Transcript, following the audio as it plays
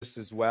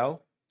announcements as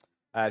well.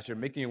 As you're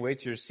making your way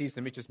to your seats,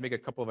 let me just make a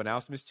couple of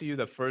announcements to you.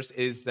 The first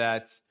is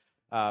that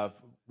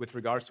with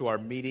regards to our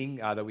meeting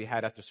that we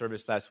had after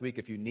service last week,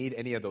 if you need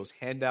any of those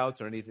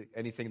handouts or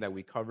anything that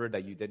we covered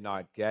that you did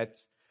not get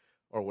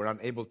or were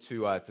unable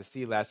to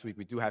see last week,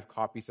 we do have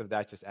copies of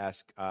that. Just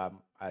ask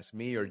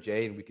me or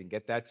Jay, and we can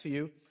get that to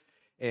you.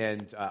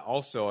 And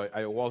also,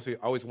 I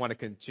always want to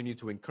continue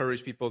to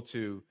encourage people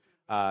to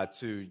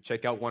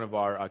check out one of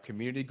our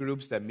community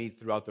groups that meet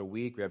throughout the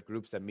week. We have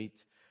groups that meet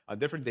on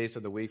different days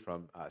of the week,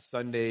 from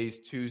Sundays,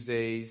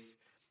 Tuesdays,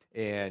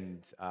 and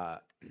I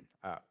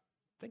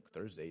think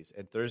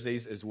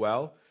Thursdays as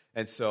well.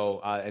 And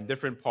so, in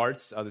different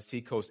parts of the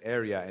Seacoast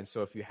area. And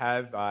so, if you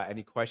have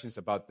any questions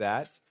about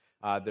that,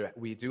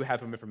 we do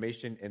have some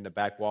information in the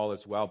back wall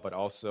as well. But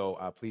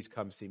also, please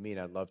come see me, and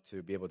I'd love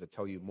to be able to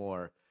tell you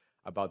more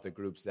about the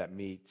groups that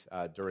meet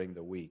during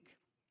the week.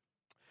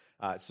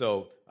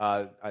 So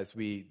as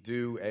we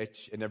do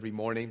each and every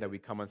morning that we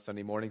come on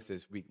Sunday mornings,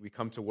 is we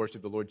come to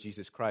worship the Lord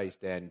Jesus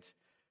Christ.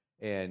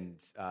 And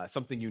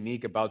something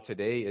unique about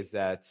today is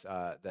that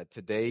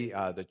today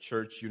the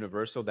Church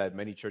Universal, that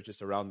many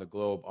churches around the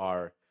globe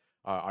are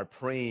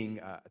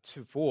praying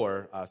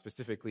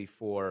specifically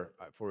for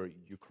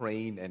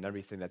Ukraine and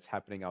everything that's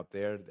happening out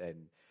there,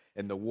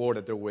 and the war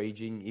that they're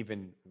waging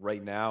even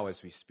right now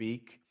as we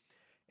speak.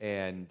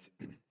 And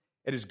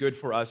it is good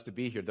for us to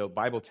be here. The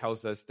Bible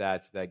tells us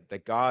that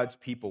God's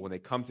people, when they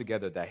come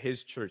together, that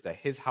His church, that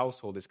His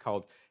household is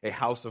called a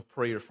house of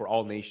prayer for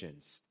all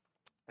nations.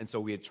 And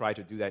so we try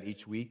to do that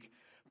each week,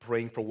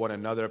 praying for one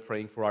another,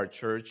 praying for our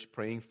church,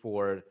 praying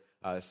for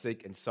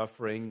sick and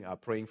suffering,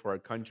 praying for our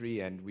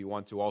country. And we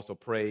want to also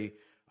pray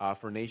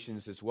for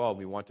nations as well.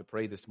 We want to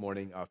pray this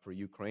morning for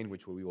Ukraine,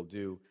 which we will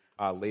do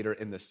later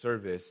in the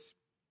service.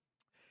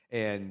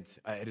 And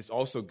it is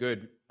also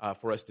good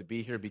for us to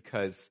be here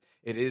because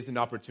it is an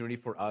opportunity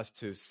for us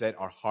to set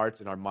our hearts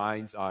and our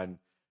minds on,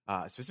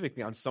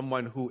 specifically on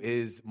someone who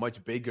is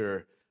much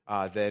bigger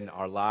than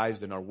our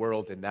lives and our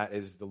world, and that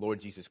is the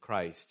Lord Jesus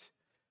Christ.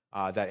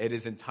 That it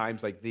is in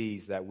times like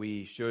these that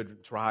we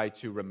should try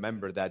to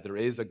remember that there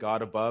is a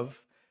God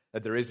above,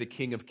 that there is a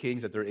King of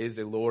Kings, that there is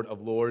a Lord of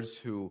Lords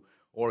who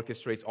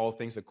orchestrates all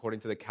things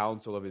according to the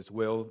counsel of His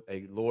will,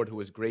 a Lord who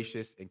is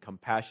gracious and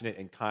compassionate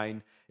and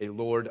kind, a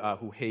Lord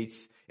who hates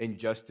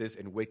injustice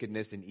and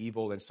wickedness and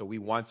evil. And so we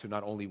want to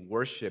not only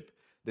worship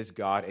this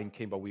God and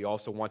King, but we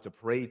also want to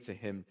pray to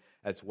Him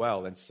as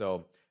well. And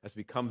so as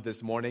we come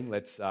this morning,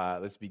 let's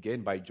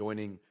begin by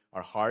joining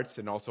our hearts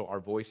and also our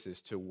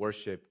voices to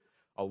worship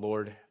our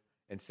Lord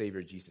and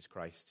Savior Jesus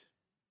Christ.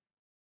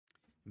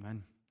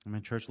 Amen.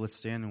 Amen, church. Let's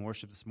stand and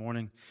worship this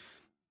morning.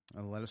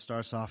 Let us start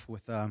us off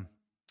with a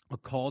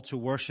call to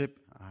worship.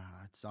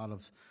 It's out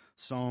of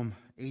Psalm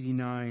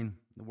 89.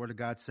 The Word of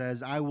God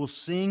says, "I will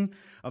sing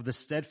of the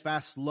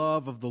steadfast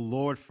love of the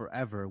Lord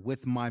forever.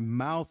 With my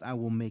mouth I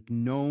will make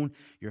known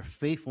your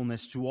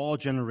faithfulness to all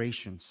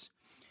generations."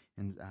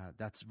 And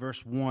that's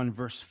verse 1.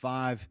 Verse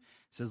 5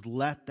 says,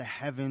 "Let the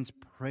heavens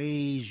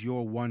praise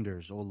your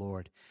wonders, O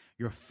Lord.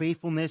 Your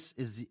faithfulness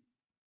is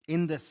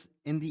in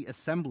the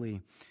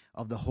assembly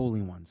of the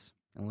holy ones."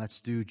 And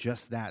let's do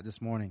just that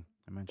this morning.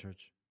 Amen,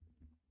 church.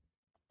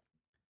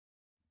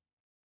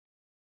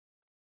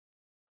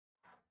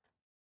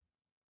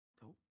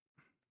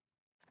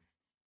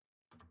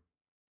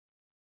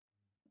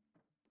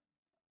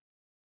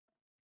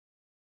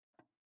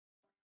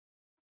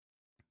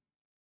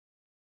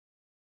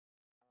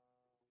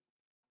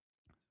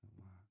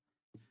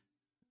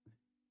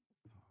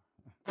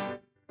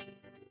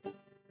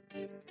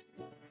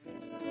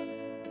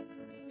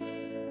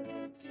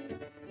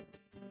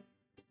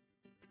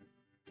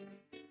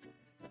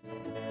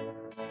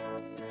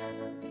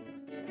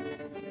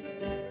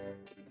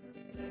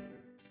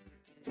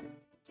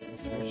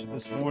 Worship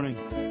this morning.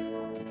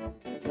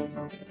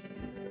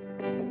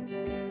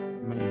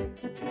 Amen.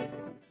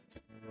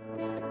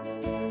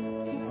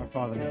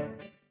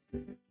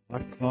 Our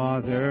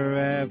Father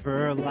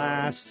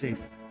everlasting,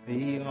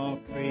 the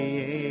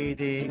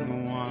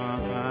all-creating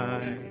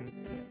one,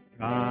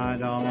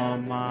 God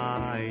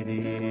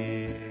Almighty,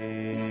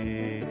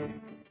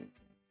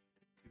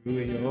 through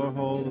your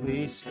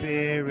Holy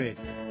Spirit,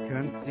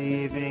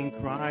 conceiving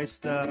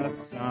Christ the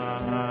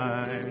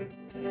Son,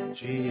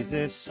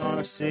 Jesus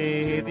our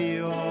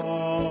Savior.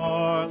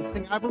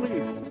 Sing, I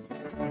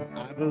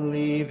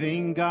believe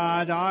in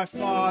God our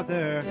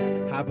Father.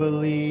 I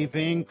believe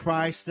in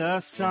Christ the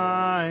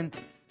Son.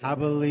 I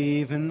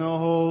believe in the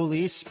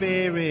Holy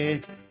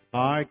Spirit.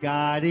 Our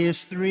God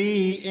is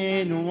 3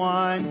 in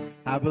 1.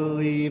 I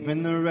believe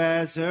in the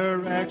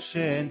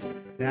resurrection,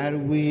 that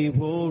we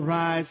will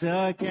rise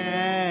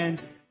again.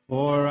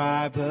 For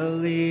I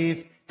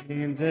believe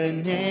in the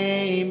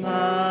name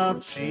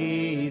of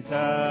Jesus.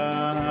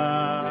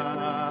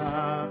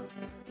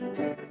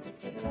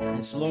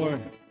 Yes,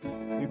 Lord,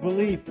 we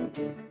believe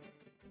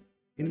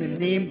in the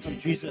name of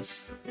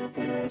Jesus.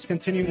 Let's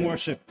continue in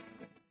worship.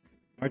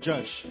 Our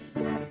judge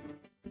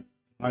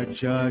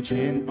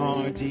and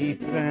our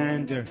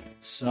defender,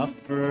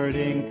 suffered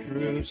and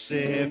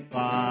crucified.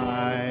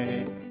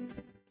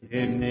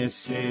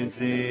 Forgiveness is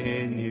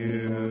in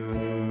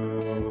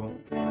you.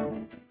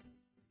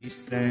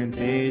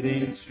 Descended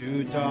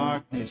into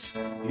darkness,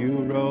 you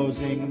rose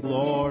in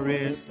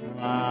glorious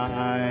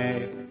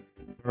light,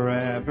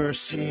 forever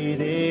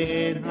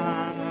seated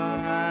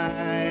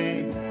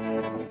high.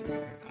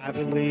 I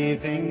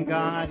believe in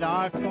God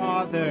our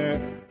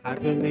Father, I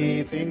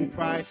believe in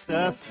Christ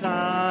the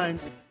Son,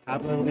 I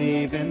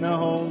believe in the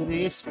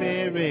Holy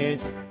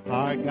Spirit,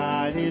 our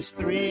God is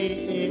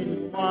three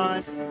in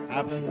one.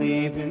 I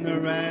believe in the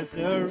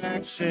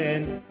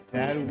resurrection,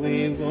 that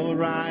we will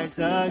rise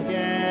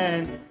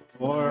again.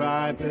 For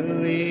I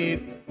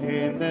believe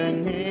in the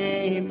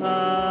name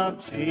of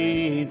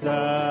Jesus.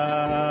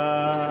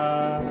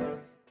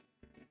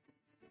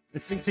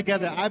 Let's sing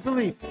together. I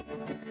believe.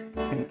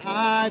 And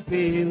I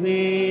believe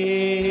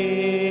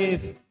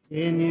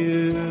in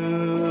you.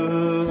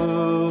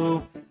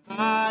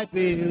 I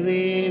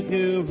believe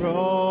you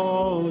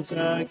rose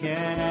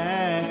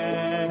again.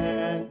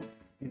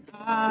 And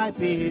I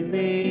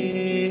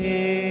believe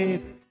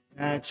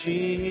that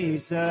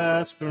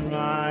Jesus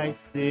Christ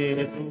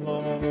is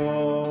Lord.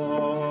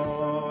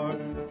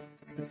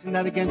 Let's sing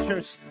that again,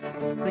 church.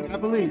 Sing, I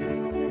believe.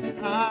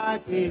 I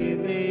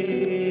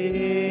believe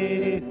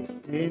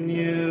in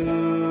you.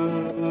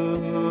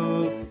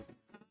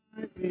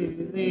 I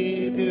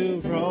believe you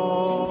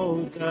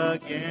rose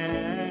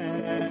again.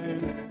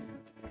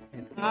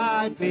 And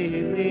I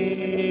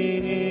believe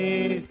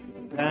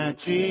that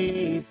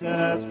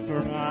Jesus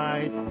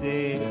Christ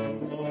is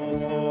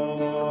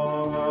Lord.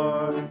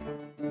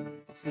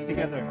 Sing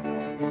together.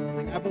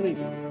 Sing, I believe.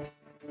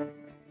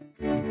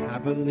 I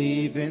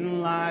believe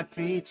in life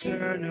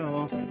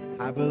eternal.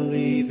 I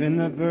believe in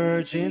the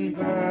virgin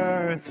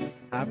birth.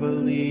 I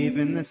believe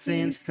in the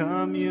saints'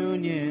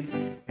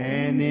 communion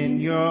and in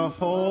your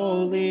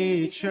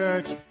holy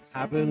church.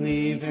 I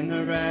believe in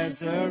the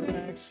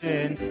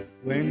resurrection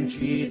when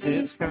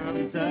Jesus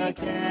comes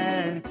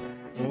again.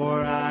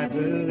 For I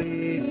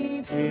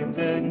believe in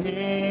the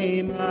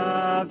name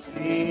of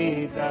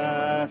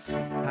Jesus.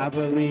 I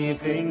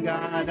believe in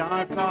God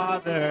our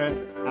Father.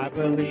 I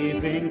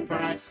believe in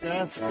Christ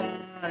the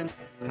Son.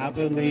 I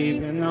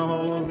believe in the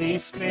Holy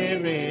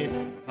Spirit.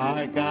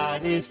 Our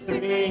God is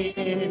three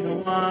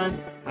in one.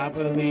 I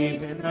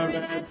believe in the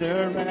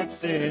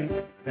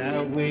resurrection,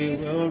 that we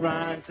will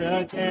rise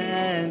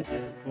again.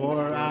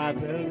 For I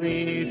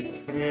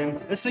believe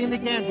in... Let's sing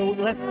it again, but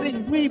let's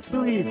sing. We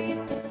believe.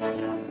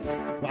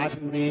 I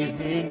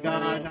believe in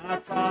God our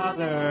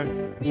Father.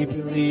 We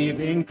believe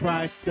in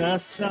Christ the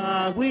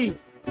Son. We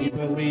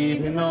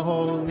believe in the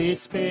Holy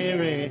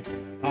Spirit.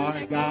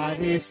 Our God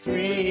is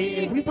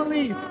three. We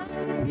believe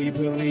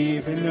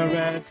in the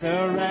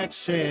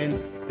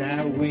resurrection,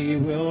 that we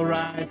will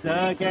rise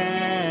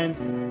again.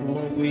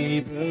 For we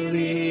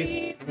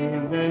believe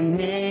in the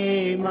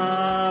name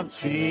of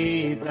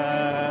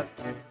Jesus.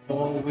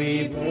 For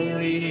we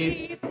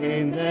believe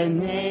in the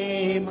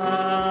name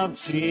of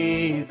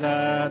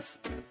Jesus.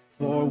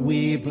 For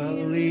we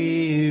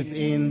believe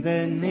in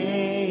the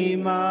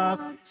name of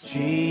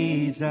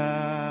Jesus.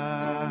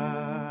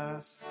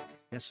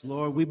 Yes,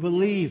 Lord, we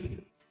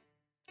believe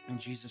in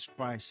Jesus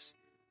Christ.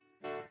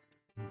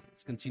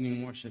 Let's continue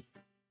in worship.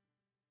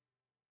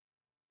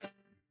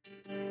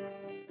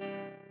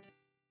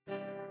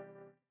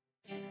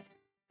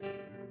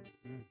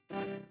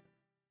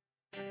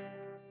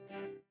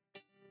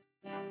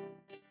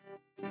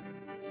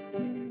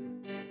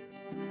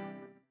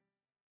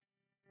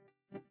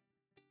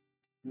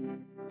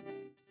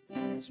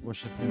 Let's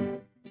worship Him.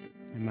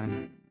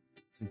 Amen.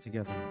 Sing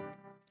together.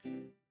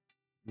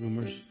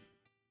 Rumors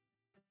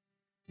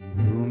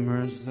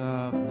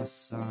of the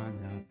Son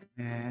of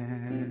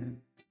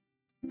Man,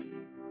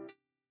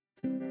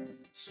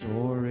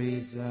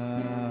 stories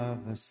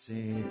of a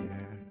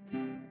Savior,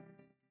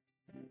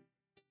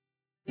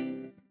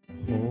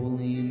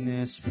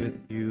 holiness with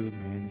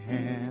human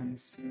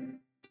hands,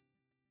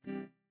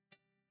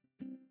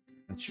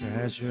 a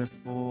treasure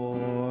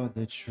for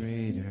the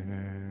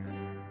traitor.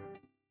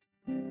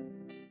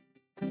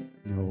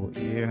 No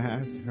ear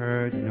has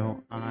heard,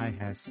 no eye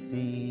has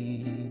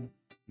seen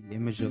the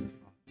image of the Father.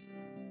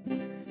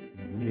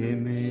 The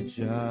image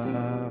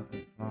of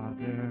the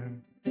Father.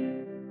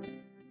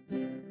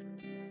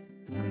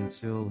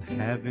 Until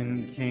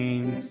heaven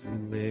came to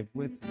live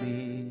with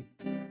me.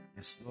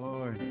 Yes,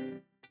 Lord.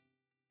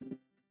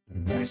 A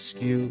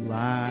rescue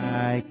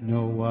like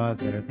no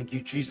other. Thank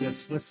you,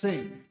 Jesus. Let's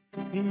sing.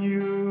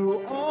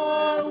 You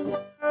are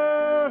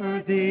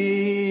worthy.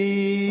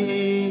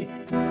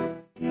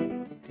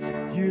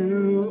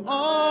 You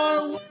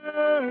are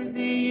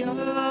worthy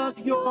of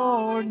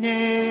your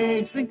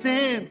name. Sing to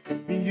Him.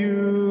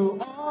 You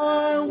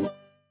are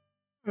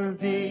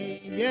worthy.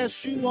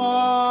 Yes, you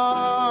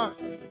are.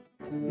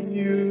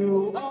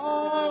 You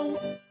are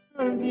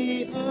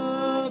worthy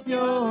of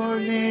your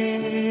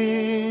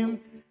name,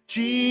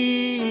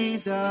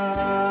 Jesus.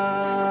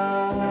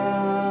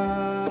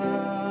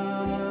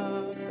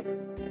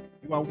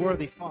 You are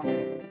worthy,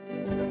 Father.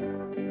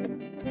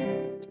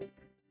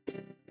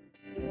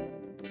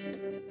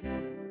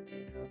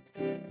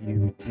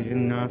 You did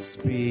not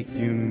speak,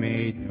 you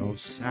made no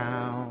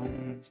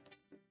sound.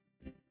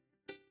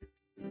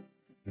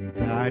 You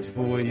died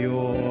for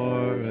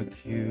your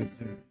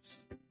accusers.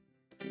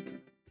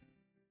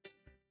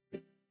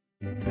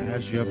 And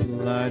as your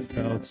blood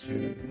fell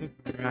to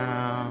the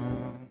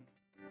ground,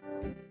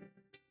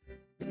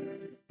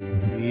 you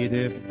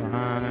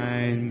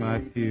redefined my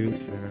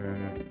future.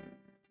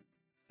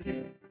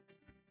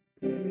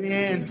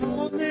 And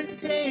on the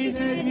day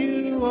that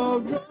you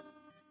arose,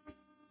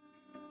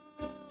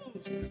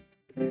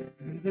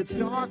 the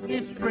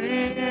darkness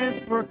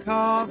ran for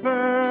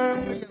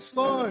cover. Yes,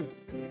 Lord.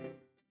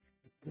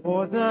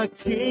 For the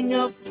King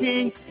of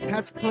Kings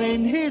has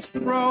claimed his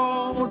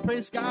throne.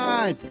 Praise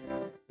God.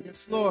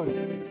 Yes, Lord.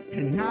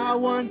 And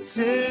now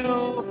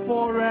until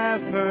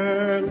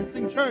forever.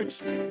 Listen,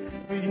 church.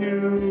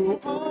 You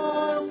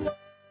are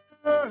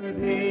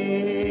worthy.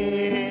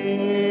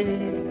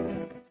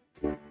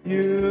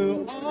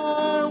 You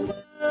are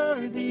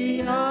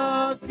worthy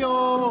of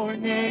your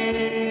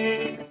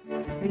name.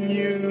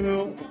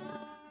 You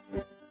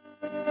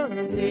are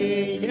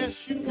worthy.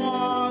 Yes, you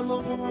are,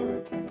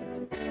 Lord.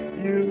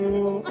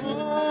 You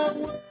are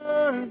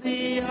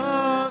worthy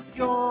of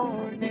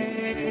your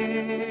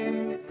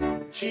name,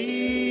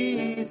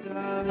 Jesus.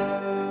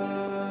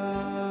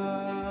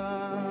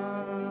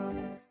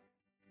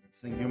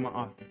 Sing, you're my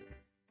author.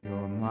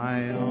 You're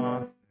my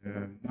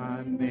author,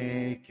 my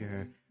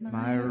maker,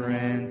 my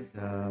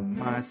ransom,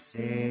 my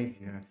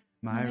savior,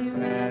 my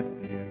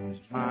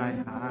refuge, my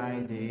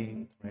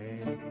hiding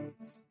place.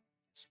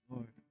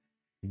 Lord.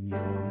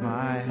 You're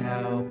my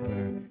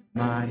helper,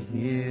 my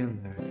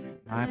healer,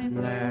 my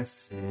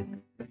blessed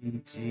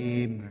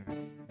Redeemer,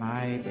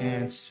 my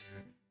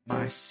answer,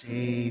 my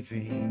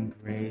saving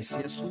grace.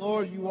 Yes,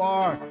 Lord, you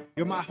are.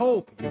 You're my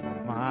hope. You're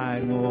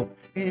my hope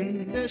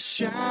in the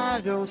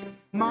shadows,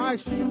 my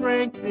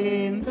strength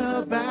in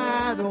the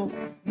battle,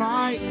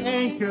 my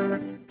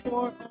anchor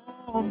for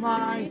all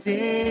my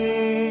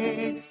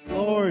days,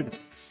 Lord.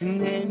 And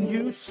then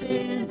you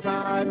stood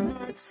by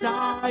my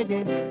side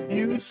and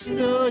you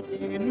stood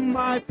in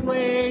my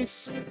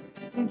place.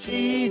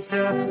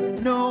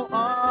 Jesus, no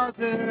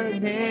other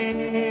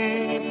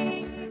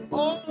name.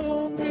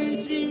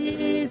 Only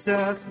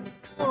Jesus,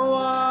 no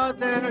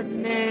other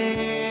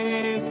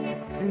name.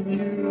 And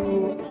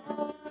you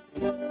are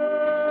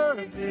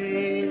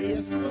worthy.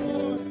 Yes,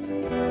 Lord.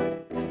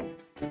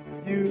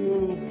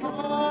 You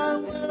are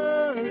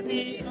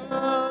worthy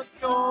of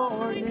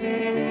your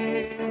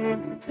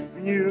name.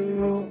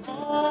 You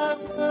are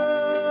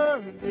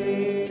worthy.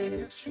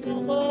 Yes,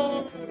 you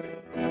are.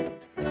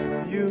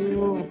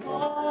 You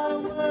are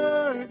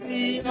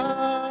worthy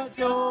of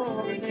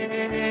your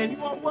name.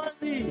 You are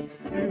worthy.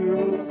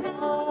 You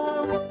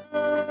are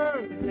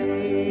worthy.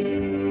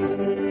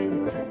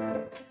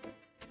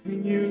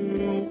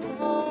 You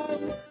are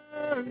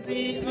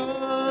worthy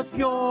of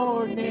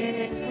your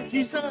name,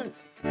 Jesus.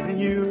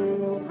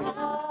 You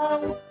are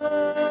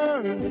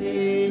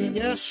worthy.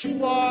 Yes,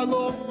 you are,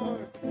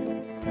 Lord.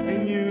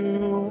 And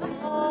you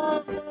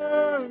are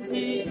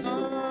worthy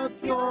of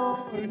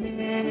your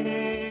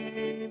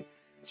name,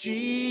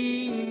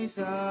 Jesus.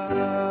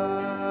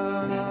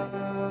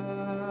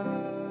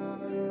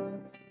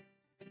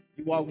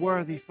 You are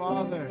worthy,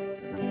 Father.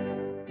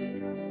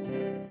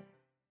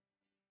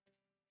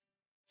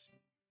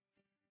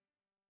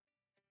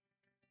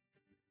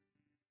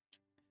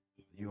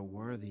 You're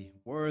worthy,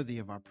 worthy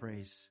of our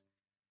praise.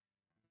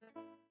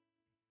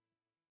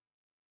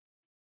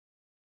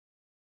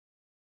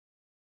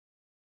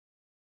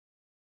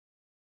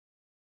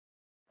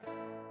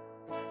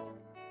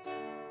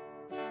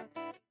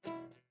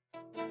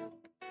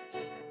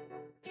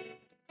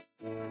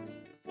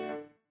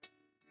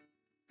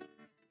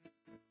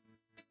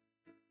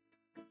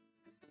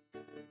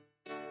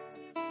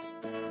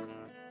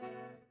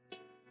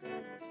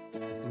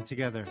 Sing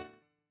together.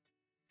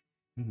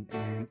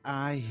 And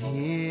I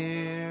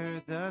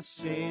hear the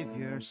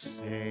Savior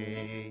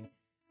say,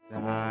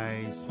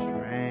 thy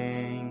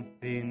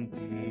strength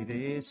indeed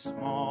is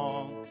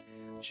small.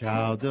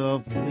 Child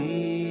of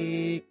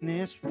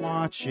weakness,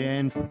 watch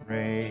and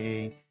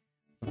pray.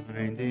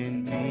 Find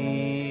in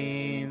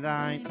me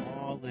thine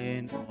all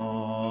in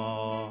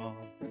all.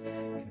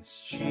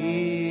 'Cause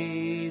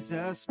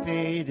Jesus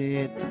paid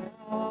it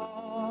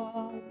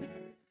all.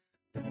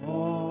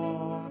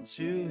 All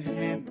to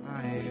him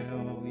I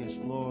owe, yes,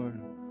 Lord.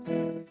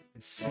 And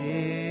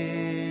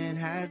sin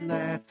had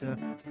left a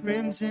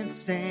crimson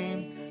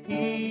stain.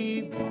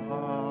 He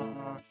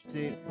washed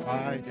it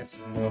white as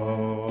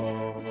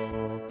snow.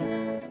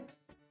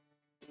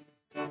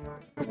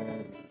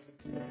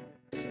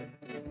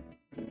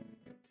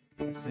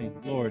 Sing,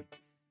 Lord.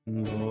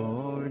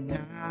 Lord,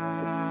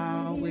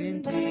 now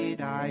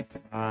indeed I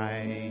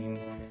find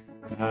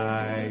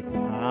thy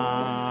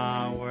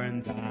power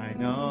and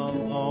thine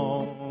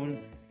alone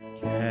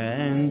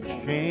can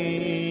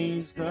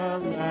change the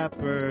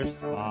leper's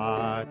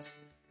spots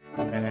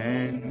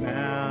and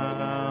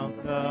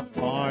melt the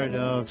heart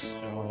of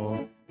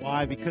stone.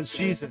 Why? Because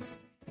Jesus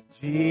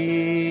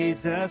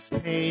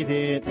paid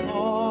it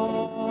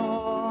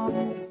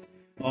all.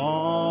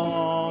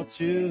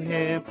 to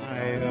him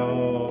I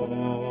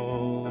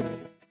owe.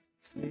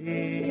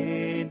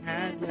 Sin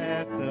had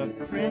left the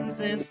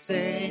crimson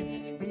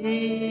stain,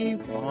 he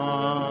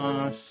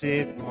washed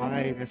it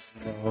white as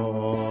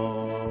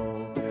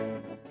snow.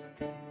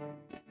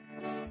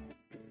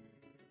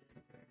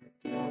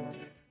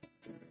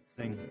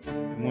 Sing the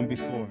one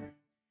before.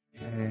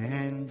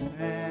 And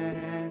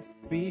when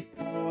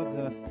before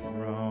the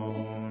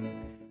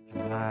throne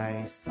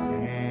I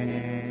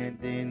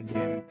stand in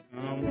him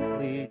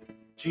complete.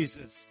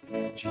 Jesus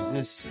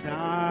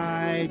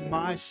died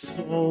my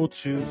soul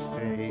to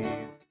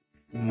save.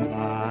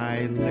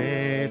 My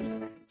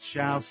lips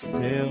shall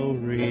still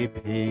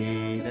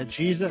repeat that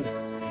Jesus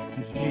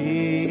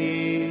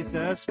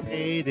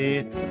paid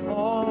it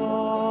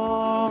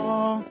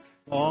all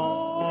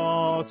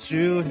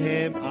to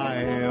him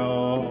I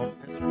owe.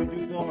 That's what we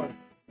do, Lord.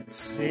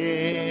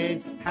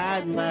 Sin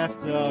had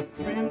left a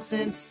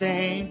crimson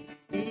stain,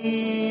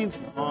 he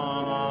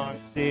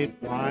washed it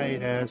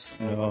white as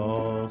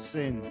snow.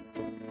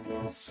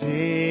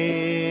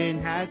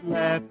 Sin had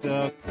left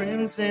a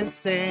crimson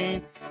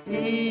stain,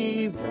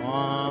 he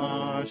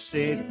washed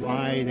it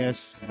white as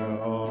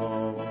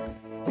snow.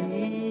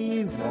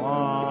 He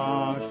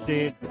washed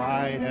it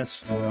white as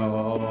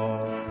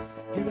snow.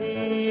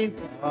 He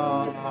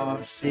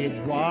washed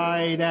it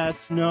white as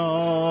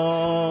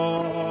snow.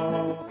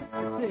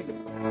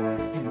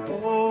 And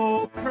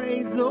oh,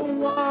 praise the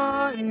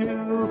one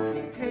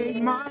who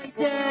paid my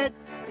debt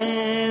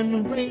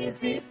and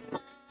raised it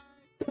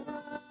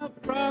up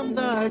from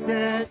the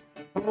dead.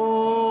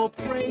 Oh,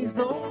 praise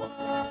the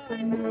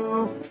one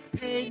who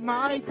paid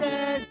my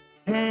debt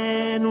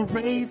and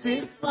raised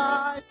it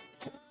life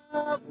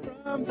up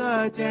from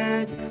the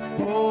dead.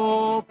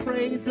 Oh,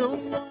 praise the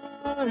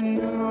one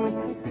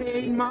who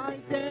paid my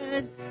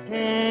debt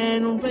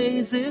and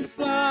raised his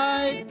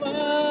life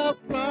up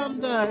from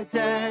the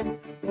dead.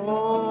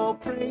 Oh,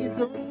 praise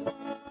the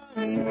one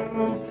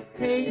who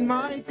paid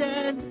my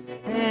debt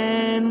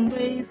and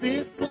raised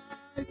his life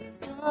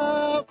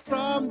up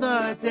from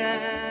the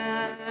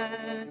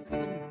dead.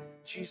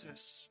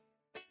 Jesus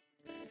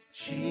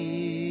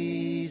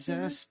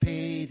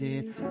paid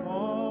it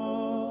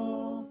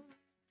all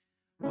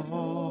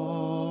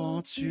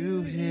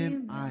to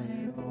him I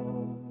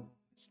owe.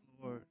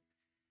 Lord,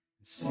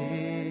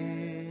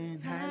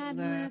 sin had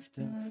left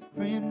a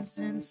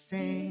crimson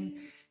stain,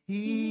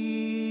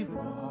 he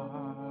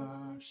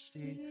washed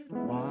it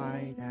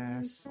white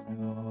as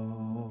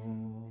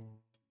snow.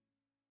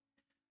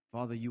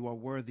 Father, you are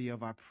worthy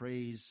of our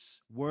praise,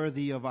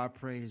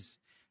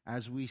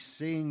 as we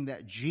sing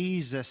that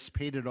Jesus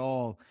paid it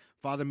all.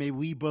 Father, may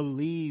we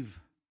believe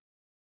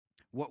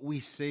what we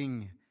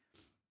sing.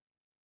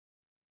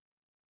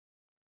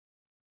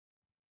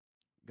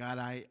 God,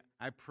 I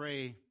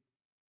pray,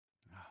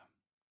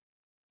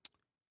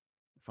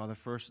 Father,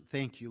 first,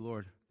 thank you,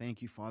 Lord.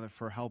 Thank you, Father,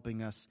 for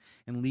helping us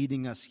and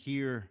leading us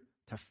here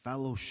to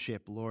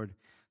fellowship, Lord,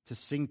 to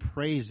sing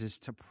praises,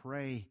 to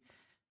pray.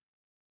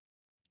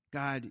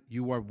 God,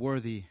 you are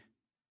worthy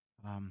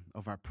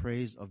of our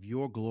praise, of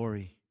your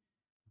glory.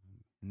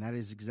 And that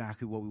is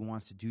exactly what we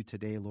want to do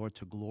today, Lord,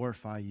 to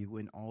glorify you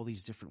in all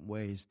these different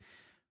ways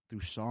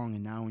through song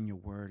and now in your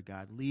word,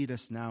 God. Lead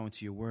us now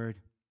into your word.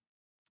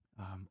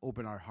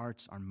 Open our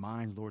hearts, our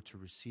minds, Lord, to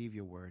receive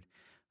your word.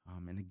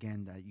 And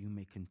again, that you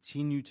may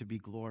continue to be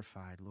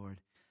glorified, Lord,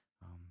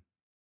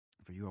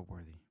 for you are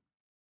worthy.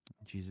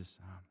 Jesus,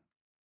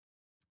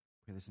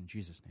 pray this in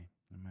Jesus' name.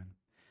 Amen.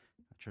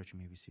 Church, you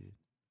may be seated.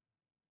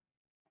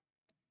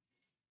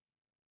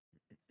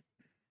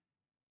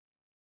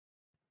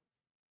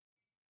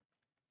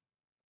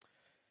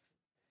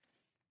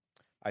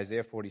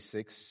 Isaiah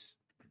 46,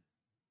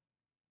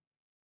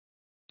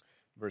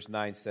 verse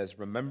 9 says,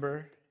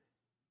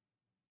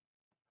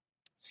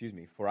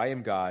 for I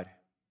am God,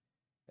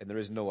 and there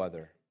is no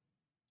other.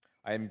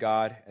 I am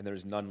God, and there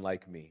is none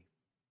like me,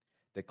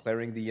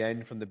 declaring the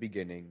end from the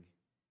beginning,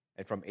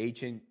 and from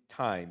ancient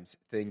times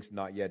things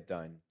not yet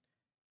done,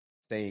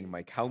 saying,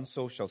 my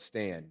counsel shall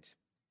stand,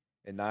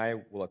 and I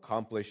will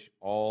accomplish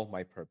all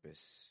my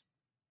purpose.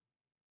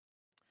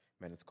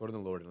 Amen. Let's go to the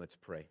Lord and let's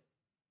pray.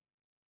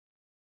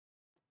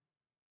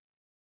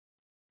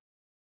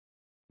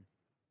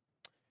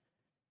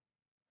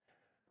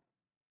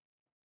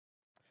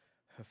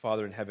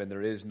 Father in heaven,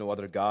 there is no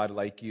other God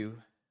like you.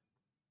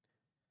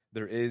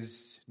 There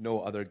is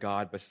no other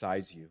God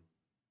besides you.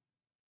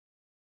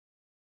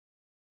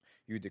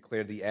 You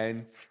declare the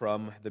end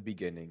from the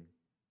beginning.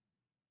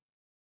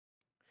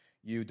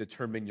 You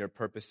determine your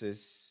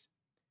purposes.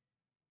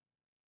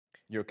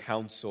 Your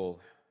counsel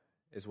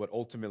is what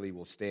ultimately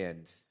will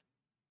stand,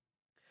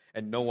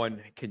 and no one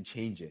can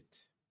change it.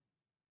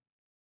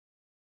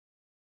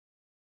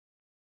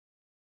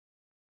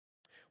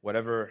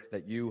 Whatever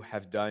that you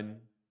have done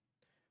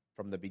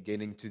from the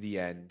beginning to the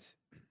end,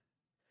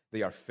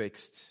 they are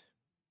fixed,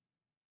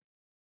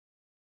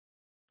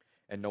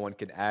 and no one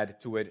can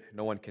add to it,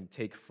 no one can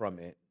take from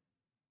it.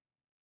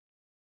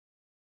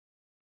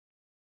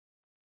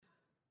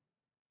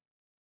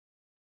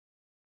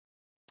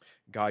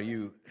 God,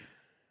 you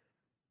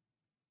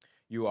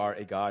You are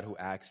a God who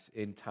acts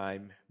in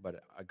time,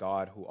 but a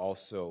God who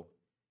also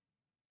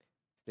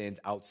stands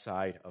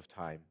outside of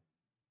time.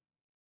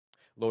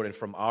 Lord, and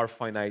from our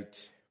finite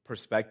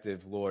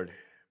perspective, Lord,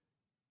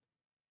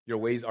 your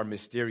ways are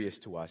mysterious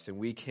to us, and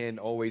we can't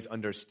always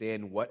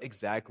understand what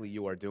exactly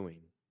you are doing.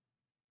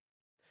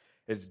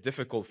 It's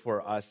difficult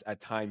for us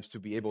at times to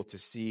be able to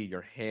see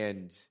your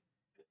hand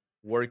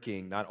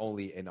working not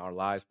only in our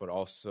lives, but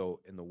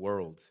also in the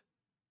world.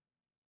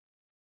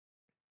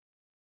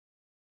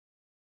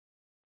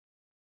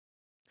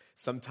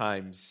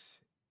 Sometimes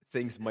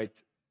things might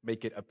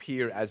make it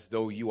appear as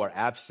though you are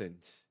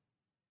absent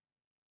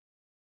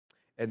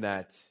and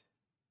that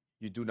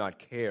you do not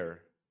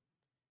care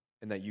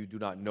and that you do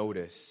not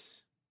notice.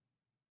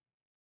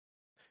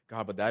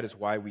 God, but that is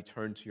why we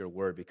turn to your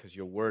word, because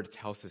your word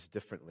tells us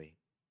differently.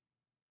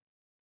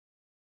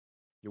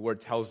 Your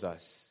word tells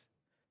us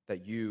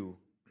that you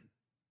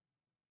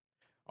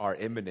are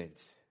imminent,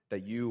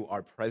 that you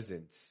are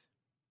present,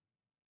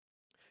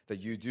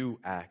 that you do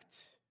act,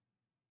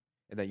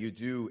 and that you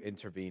do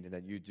intervene, and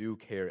that you do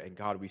care. And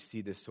God, we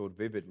see this so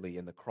vividly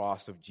in the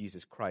cross of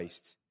Jesus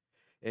Christ.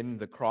 In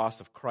the cross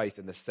of Christ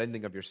and the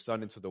sending of your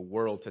Son into the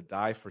world to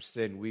die for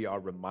sin, we are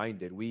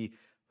reminded, we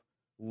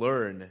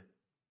learn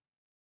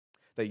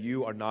that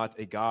you are not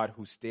a God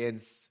who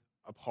stands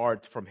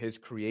apart from his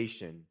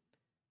creation,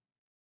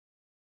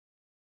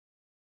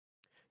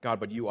 God,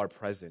 but you are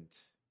present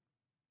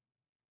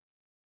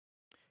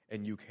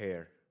and you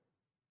care.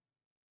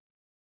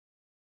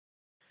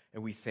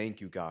 And we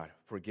thank you, God,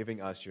 for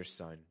giving us your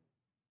Son.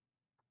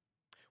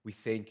 We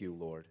thank you,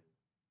 Lord,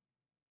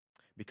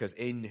 because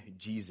in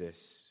Jesus,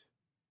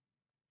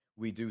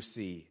 we do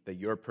see that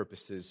your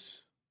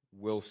purposes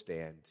will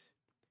stand.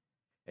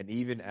 And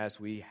even as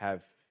we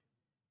have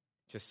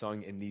just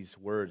sung in these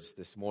words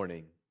this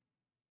morning,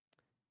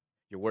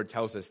 your word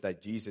tells us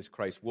that Jesus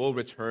Christ will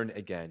return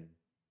again.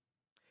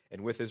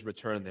 And with his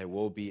return, there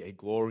will be a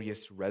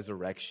glorious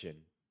resurrection.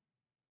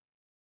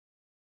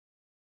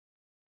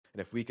 And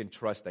if we can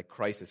trust that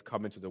Christ has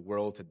come into the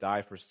world to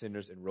die for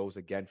sinners and rose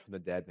again from the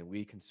dead, then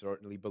we can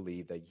certainly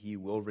believe that he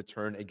will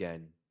return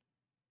again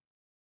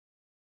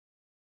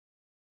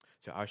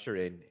to usher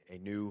in a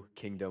new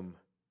kingdom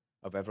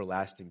of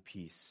everlasting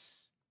peace.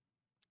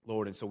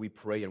 Lord, and so we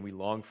pray and we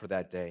long for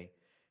that day.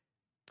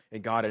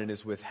 And God, and it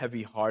is with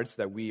heavy hearts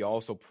that we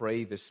also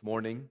pray this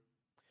morning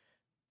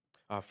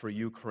for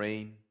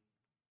Ukraine,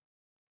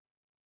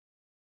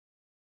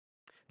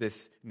 this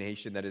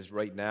nation that is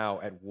right now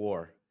at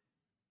war.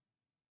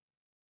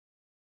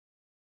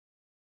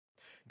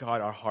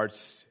 God, our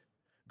hearts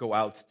go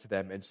out to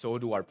them, and so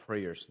do our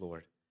prayers,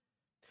 Lord.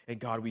 And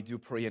God, we do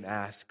pray and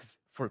ask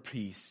for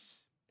peace.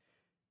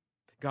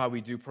 God,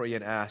 we do pray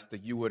and ask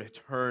that you would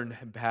turn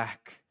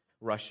back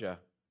Russia,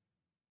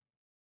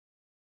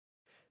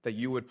 that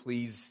you would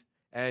please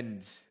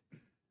end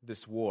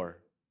this war.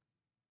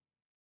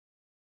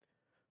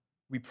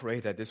 We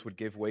pray that this would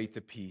give way to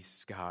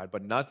peace, God,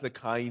 but not the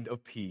kind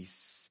of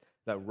peace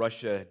that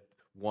Russia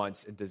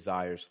wants and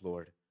desires,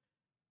 Lord.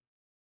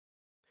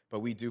 But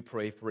we do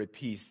pray for a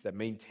peace that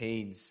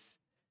maintains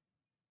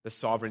the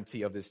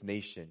sovereignty of this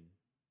nation.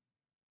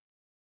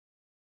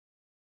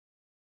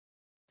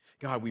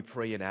 God, we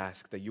pray and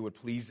ask that you would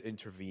please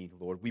intervene,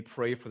 Lord. We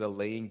pray for the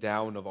laying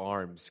down of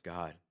arms,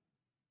 God.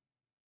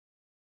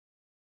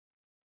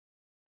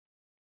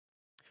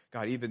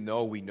 God, even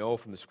though we know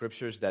from the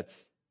scriptures that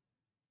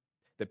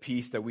the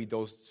peace that we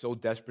so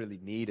desperately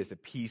need is a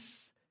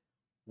peace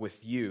with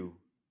you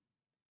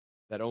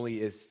that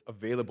only is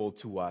available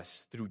to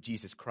us through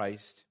Jesus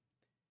Christ.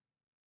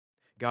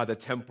 God, the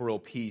temporal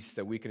peace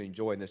that we can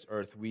enjoy on this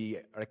earth, we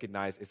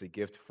recognize is a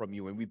gift from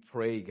you. And we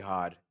pray,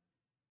 God,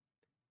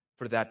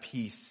 for that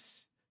peace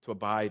to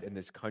abide in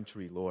this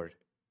country, Lord.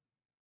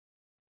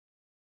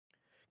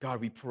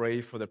 God, we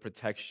pray for the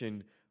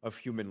protection of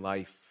human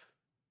life.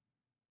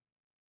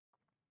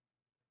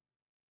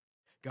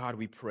 God,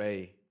 we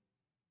pray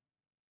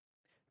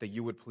that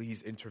you would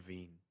please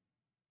intervene.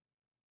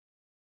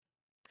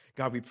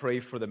 God, we pray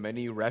for the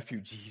many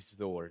refugees,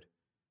 Lord,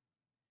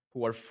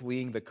 who are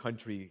fleeing the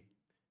country.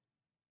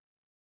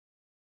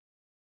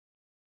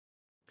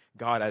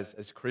 God,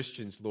 as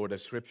Christians, Lord,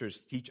 as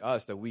scriptures teach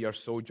us that we are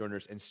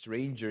sojourners and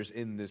strangers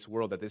in this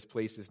world, that this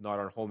place is not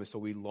our home. And so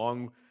we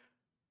long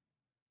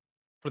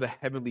for the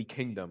heavenly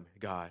kingdom,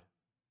 God.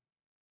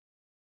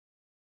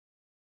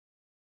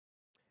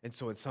 And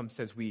so in some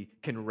sense, we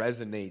can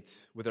resonate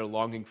with their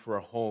longing for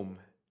a home.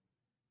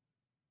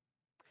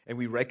 And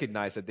we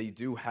recognize that they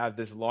do have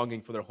this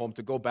longing for their home,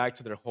 to go back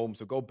to their homes,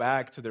 to go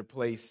back to their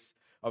place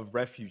of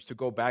refuge, to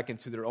go back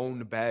into their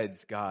own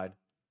beds, God,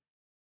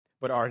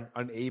 but are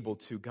unable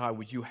to. God,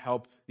 would you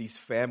help these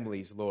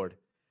families, Lord,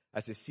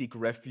 as they seek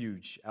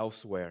refuge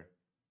elsewhere?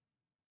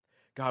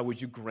 God,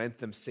 would you grant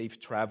them safe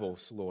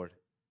travels, Lord?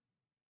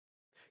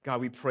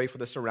 God, we pray for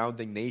the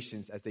surrounding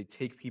nations as they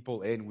take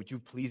people in. Would you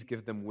please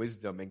give them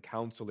wisdom and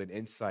counsel and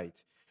insight?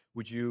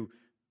 Would you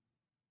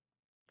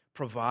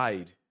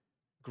provide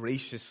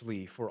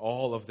graciously for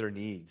all of their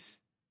needs?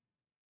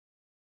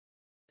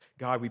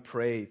 God, we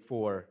pray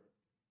for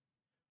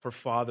for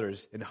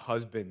fathers and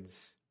husbands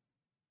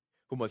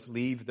who must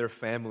leave their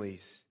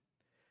families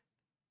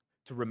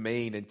to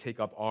remain and take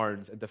up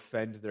arms and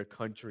defend their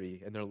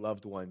country and their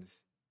loved ones.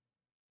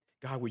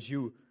 God, would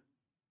you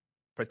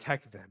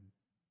protect them?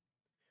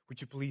 Would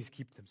you please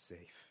keep them safe?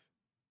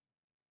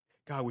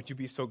 God, would you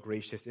be so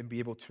gracious and be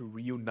able to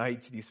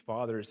reunite these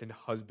fathers and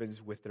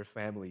husbands with their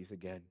families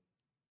again?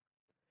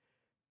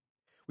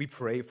 We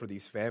pray for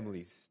these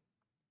families,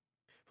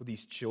 for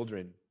these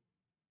children,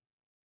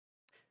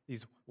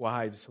 these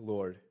wives,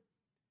 Lord,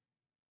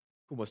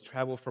 who must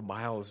travel for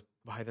miles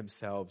by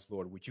themselves.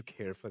 Lord, would you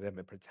care for them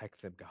and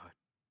protect them, God?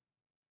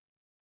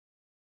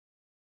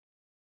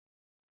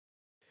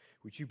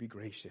 Would you be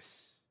gracious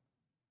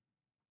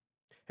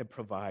and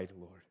provide,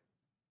 Lord?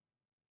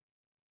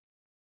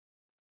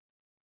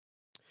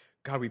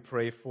 God, we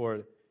pray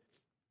for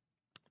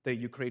the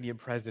Ukrainian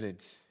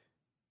president.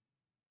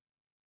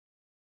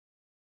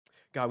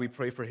 God, we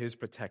pray for his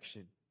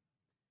protection.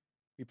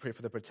 We pray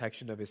for the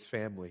protection of his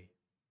family.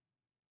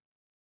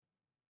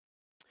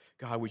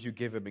 God, would you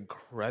give him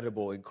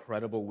incredible,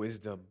 incredible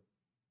wisdom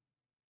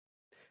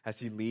as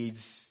he leads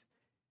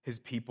his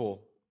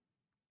people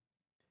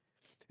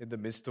in the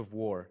midst of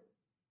war?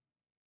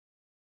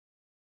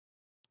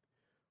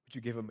 Would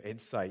you give him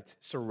insight?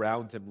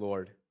 Surround him,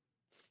 Lord,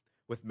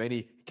 with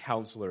many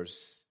counselors,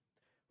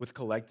 with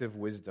collective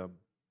wisdom.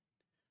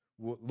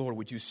 Lord,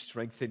 would you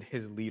strengthen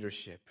his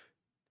leadership?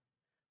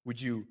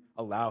 Would you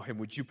allow him?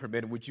 Would you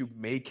permit him? Would you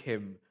make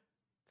him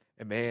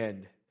a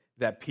man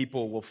that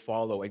people will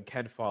follow and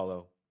can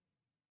follow?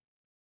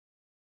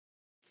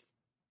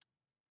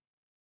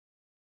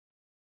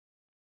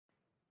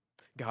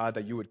 God,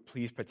 that you would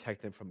please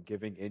protect him from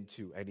giving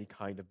into any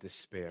kind of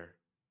despair.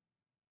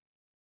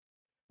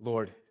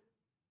 Lord,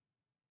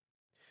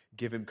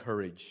 give him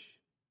courage.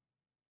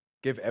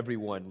 Give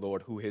everyone,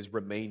 Lord, who is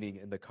remaining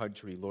in the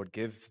country, Lord,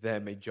 give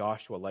them a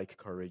Joshua-like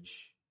courage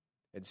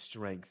and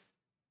strength.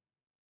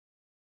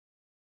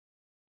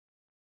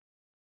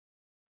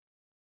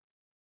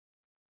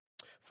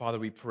 Father,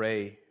 we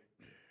pray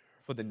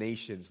for the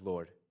nations,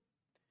 Lord.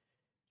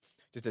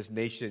 Just as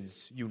nations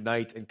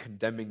unite in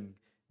condemning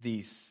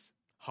these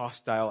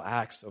hostile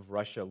acts of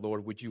Russia,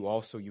 Lord, would you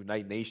also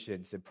unite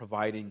nations in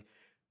providing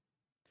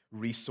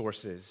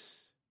resources,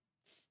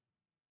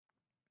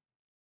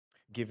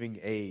 giving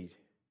aid,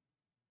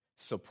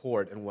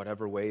 support in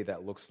whatever way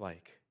that looks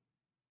like.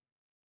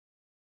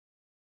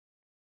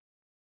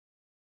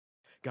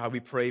 God, we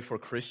pray for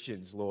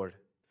Christians, Lord,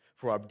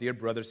 for our dear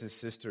brothers and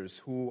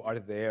sisters who are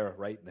there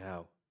right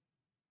now.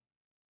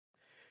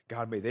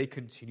 God, may they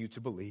continue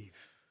to believe.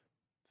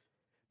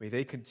 May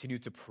they continue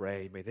to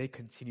pray. May they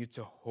continue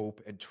to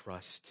hope and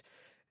trust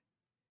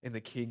in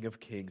the King of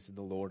Kings and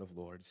the Lord of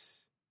Lords.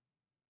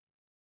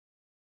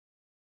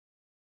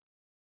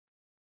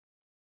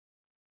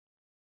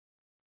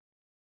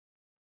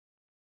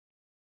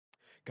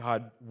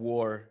 God,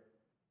 war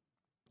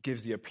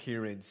gives the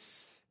appearance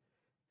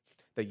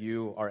that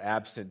you are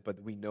absent,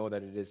 but we know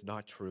that it is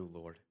not true,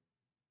 Lord.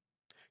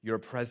 Your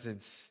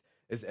presence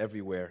is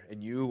everywhere,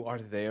 and you are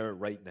there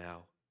right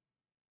now.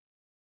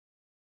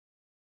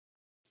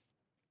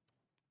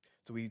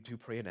 So we do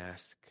pray and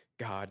ask,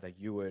 God, that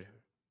you would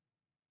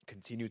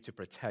continue to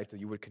protect, that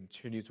you would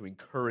continue to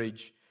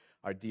encourage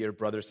our dear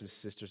brothers and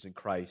sisters in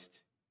Christ.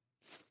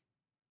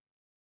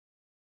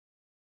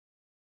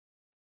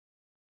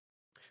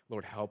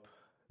 Lord, help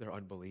their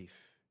unbelief.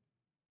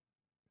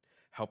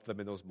 Help them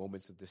in those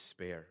moments of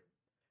despair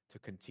to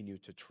continue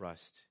to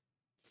trust.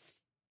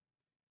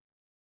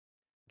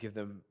 Give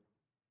them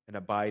an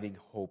abiding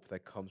hope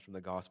that comes from the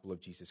gospel of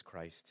Jesus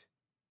Christ.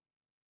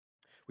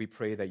 We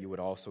pray that you would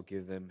also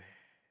give them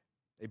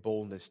a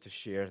boldness to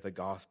share the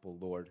gospel,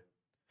 Lord,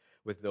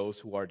 with those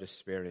who are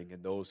despairing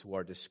and those who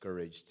are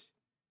discouraged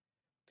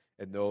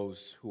and those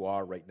who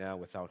are right now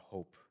without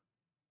hope.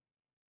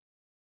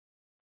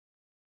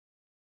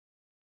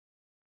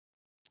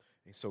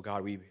 And so,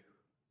 God, we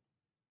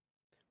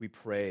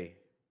pray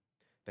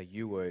that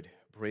you would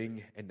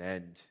bring an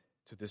end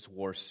to this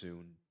war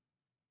soon,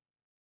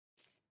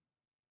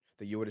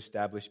 that you would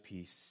establish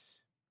peace,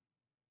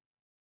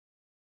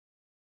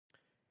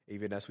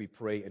 even as we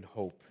pray and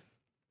hope.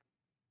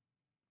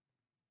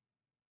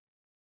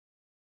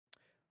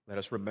 Let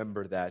us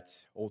remember that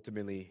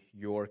ultimately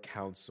your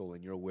counsel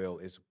and your will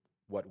is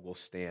what will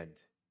stand.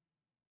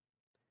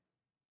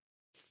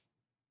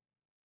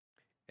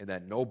 And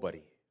that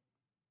nobody,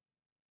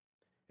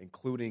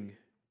 including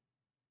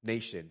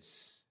nations,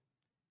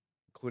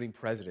 including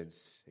presidents,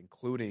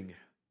 including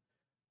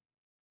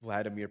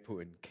Vladimir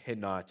Putin,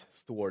 cannot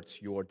thwart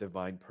your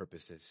divine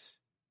purposes.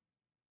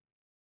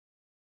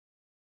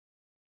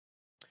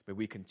 May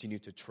we continue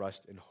to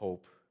trust and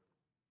hope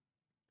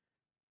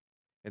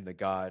in the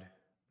God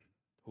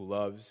who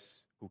loves,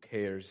 who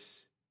cares,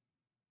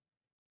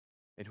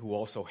 and who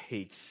also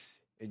hates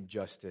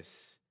injustice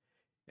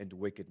and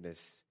wickedness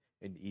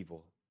and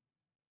evil.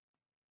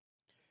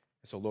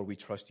 And so, Lord, we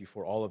trust you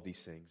for all of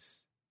these things.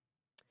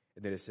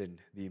 And it is in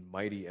the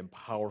mighty and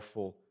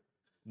powerful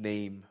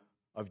name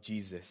of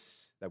Jesus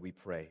that we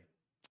pray.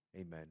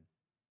 Amen.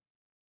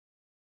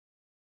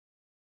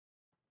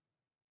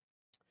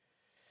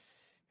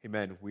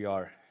 Amen. We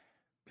are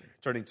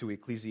turning to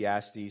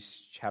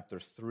Ecclesiastes chapter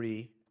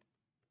 3.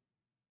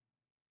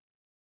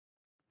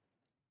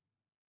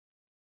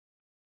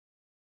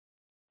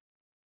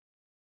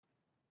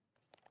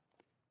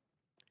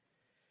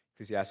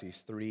 Ecclesiastes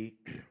 3,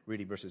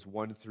 reading verses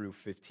 1 through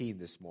 15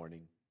 this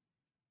morning.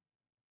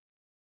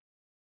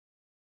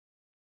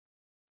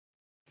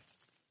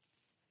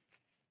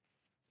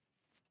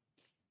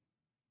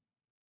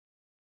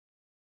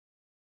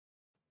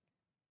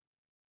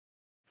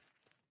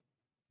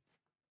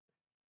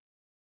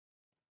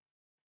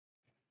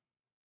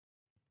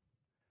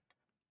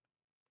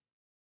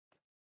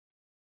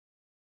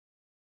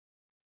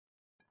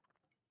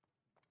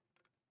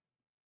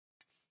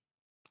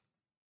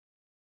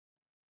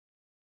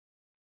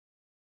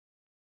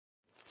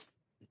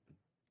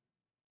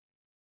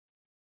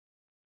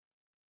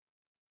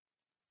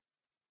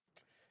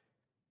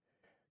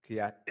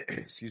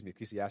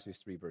 Ecclesiastes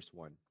 3, verse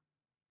 1.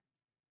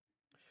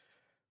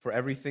 For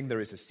everything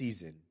there is a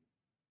season,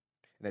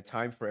 and a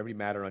time for every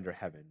matter under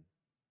heaven,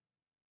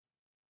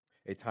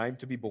 a time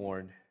to be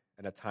born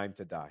and a time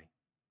to die,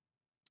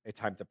 a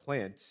time to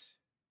plant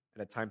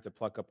and a time to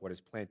pluck up what is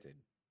planted,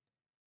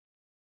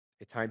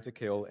 a time to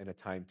kill and a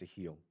time to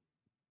heal,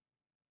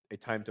 a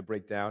time to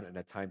break down and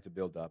a time to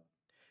build up,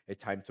 a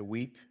time to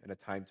weep and a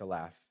time to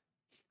laugh,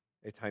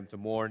 a time to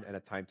mourn and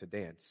a time to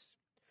dance,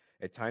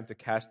 a time to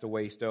cast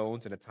away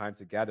stones and a time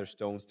to gather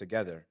stones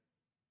together,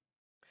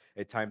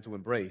 a time to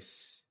embrace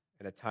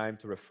and a time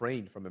to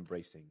refrain from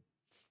embracing,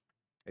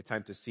 a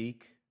time to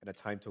seek and a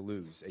time to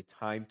lose, a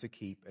time to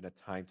keep and a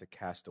time to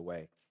cast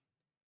away,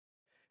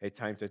 a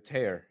time to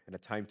tear and a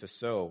time to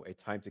sow, a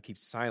time to keep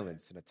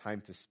silence and a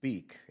time to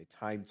speak, a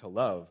time to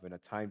love and a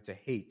time to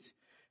hate,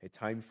 a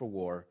time for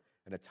war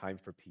and a time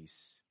for peace.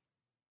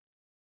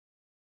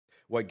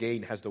 What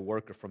gain has the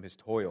worker from his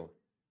toil?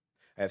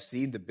 I have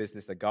seen the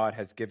business that God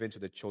has given to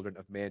the children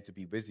of man to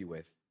be busy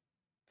with.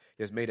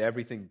 He has made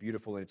everything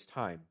beautiful in its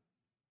time.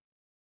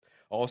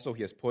 Also,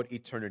 he has put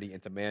eternity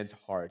into man's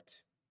heart,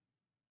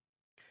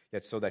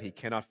 yet so that he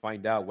cannot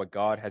find out what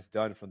God has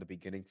done from the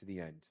beginning to the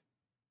end.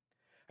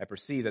 I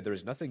perceive that there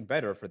is nothing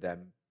better for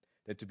them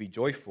than to be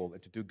joyful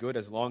and to do good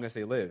as long as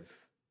they live.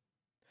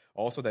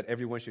 Also, that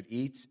everyone should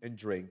eat and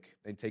drink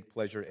and take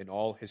pleasure in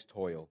all his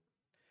toil.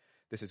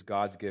 This is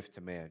God's gift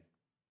to man.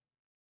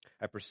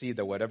 I perceive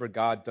that whatever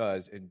God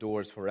does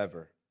endures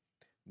forever.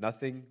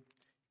 Nothing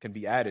can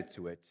be added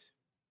to it,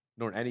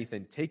 nor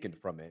anything taken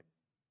from it.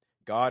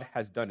 God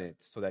has done it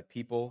so that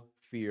people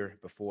fear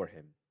before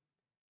him.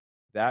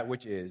 That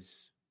which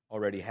is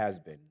already has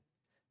been.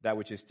 That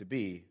which is to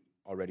be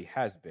already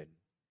has been.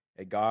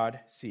 And God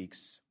seeks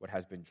what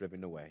has been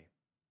driven away.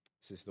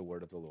 This is the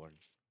word of the Lord.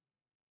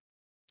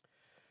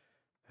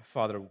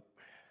 Father,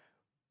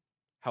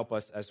 help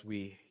us as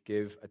we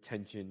give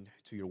attention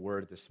to your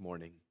word this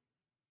morning.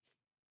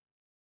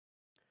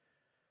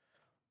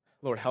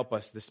 Lord, help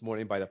us this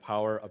morning by the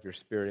power of your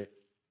Spirit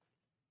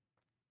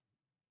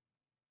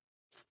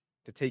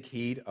to take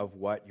heed of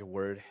what your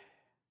word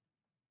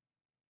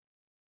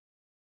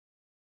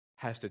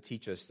has to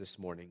teach us this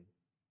morning.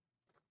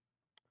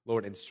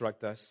 Lord,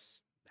 instruct us,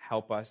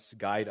 help us,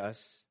 guide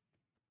us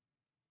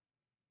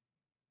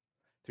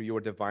through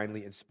your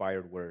divinely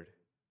inspired word.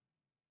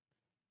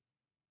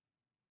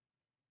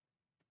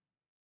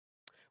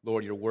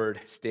 Lord, your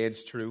word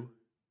stands true.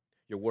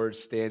 Your word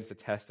stands the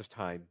test of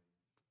time.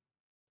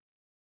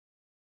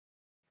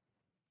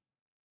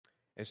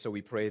 And so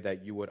we pray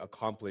that you would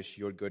accomplish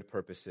your good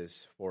purposes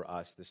for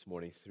us this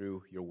morning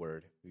through your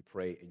word. We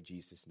pray in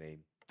Jesus' name.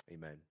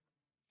 Amen.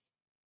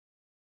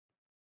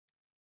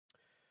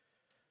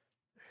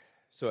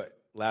 So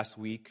last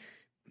week,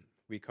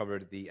 we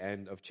covered the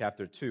end of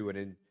chapter 2. And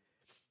in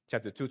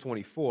chapter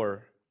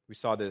 224, we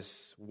saw this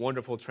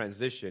wonderful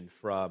transition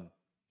from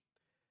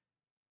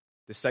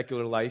the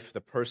secular life,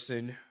 the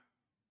person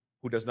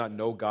who does not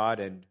know God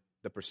and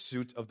the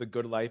pursuit of the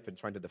good life and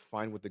trying to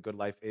define what the good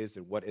life is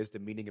and what is the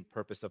meaning and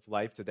purpose of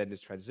life, to then this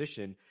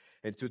transition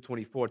in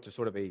 224 to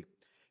sort of a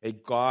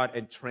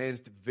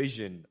God-entranced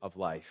vision of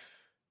life.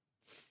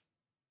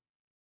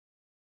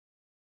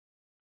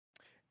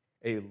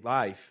 A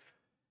life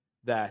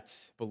that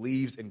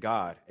believes in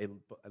God, a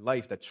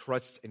life that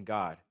trusts in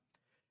God,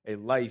 a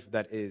life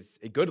that is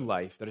a good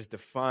life that is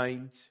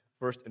defined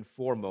first and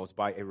foremost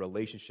by a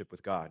relationship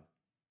with God.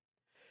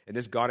 And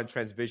this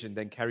God-entranced vision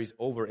then carries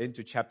over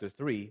into chapter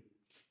 3.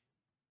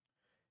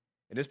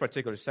 In this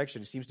particular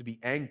section, it seems to be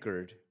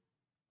anchored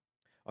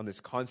on this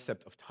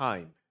concept of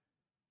time.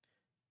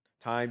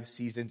 Time,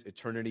 seasons,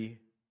 eternity.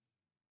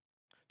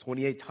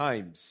 28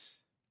 times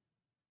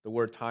the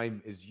word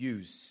time is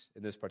used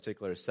in this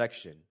particular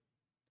section,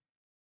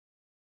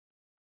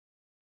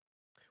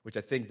 which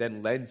I think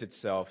then lends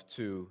itself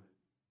to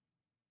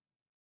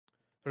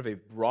sort of a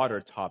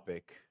broader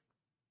topic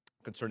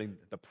concerning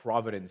the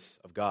providence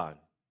of God.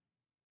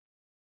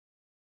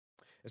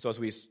 And so as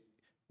we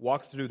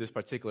walk through this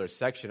particular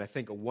section, I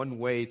think one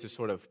way to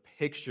sort of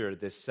picture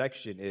this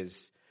section is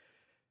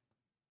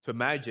to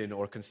imagine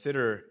or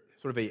consider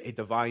sort of a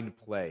divine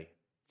play.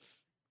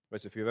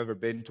 Right? So if you've ever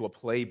been to a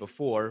play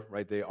before,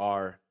 right, they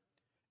are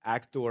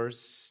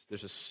actors,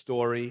 there's a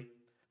story,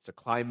 it's a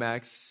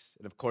climax,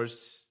 and of course,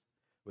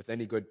 with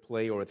any good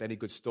play or with any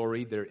good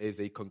story, there is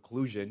a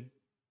conclusion.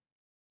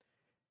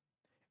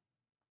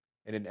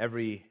 And in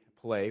every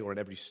play or in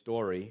every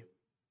story,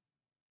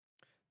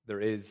 there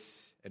is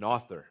an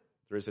author,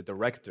 there is a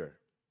director.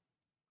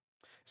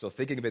 So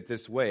thinking of it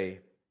this way,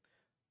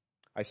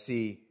 I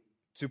see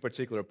two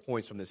particular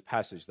points from this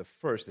passage. The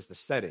first is the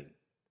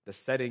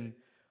setting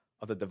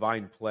of the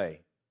divine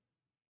play.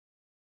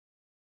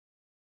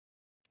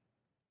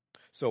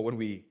 So when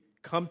we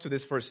come to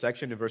this first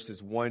section in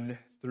verses 1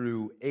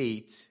 through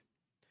 8,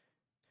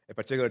 a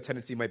particular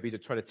tendency might be to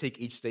try to take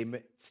each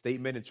statement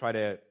and try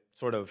to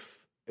sort of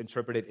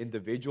interpret it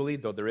individually,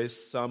 though there is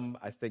some,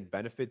 I think,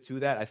 benefit to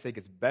that. I think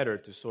it's better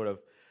to sort of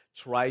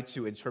try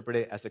to interpret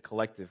it as a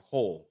collective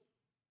whole.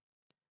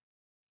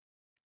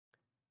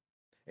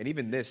 And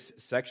even this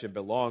section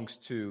belongs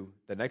to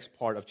the next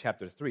part of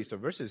chapter 3. So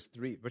verses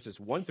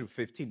 1 through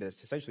 15,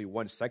 that's essentially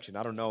one section.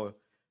 I don't know,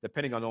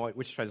 depending on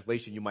which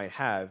translation you might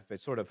have,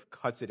 it sort of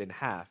cuts it in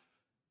half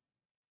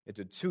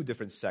into two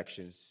different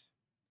sections.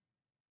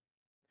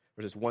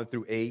 Verses 1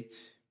 through 8,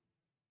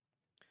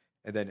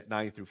 and then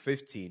 9 through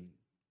 15.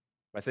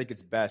 I think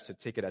it's best to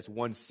take it as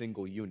one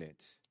single unit.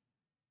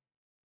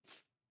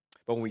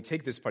 But when we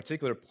take this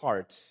particular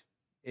part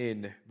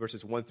in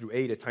verses 1 through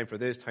 8, a time for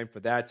this, time for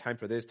that, time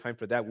for this, time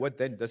for that, what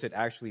then does it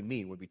actually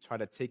mean when we try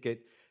to take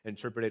it and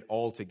interpret it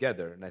all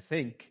together? And I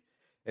think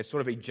it's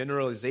sort of a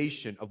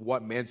generalization of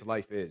what man's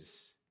life is.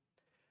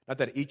 Not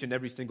that each and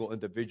every single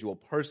individual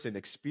person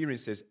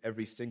experiences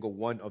every single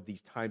one of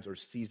these times or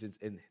seasons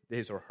in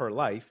his or her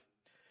life,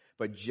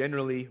 but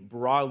generally,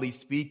 broadly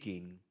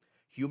speaking,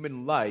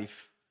 human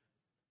life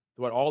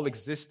throughout all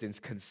existence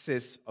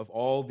consists of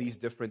all these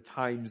different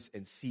times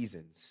and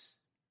seasons.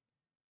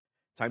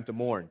 Time to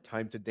mourn,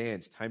 time to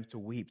dance, time to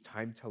weep,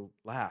 time to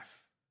laugh,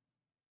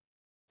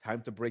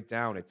 time to break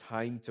down, a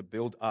time to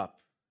build up.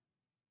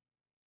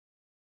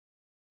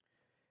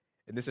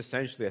 And this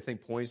essentially, I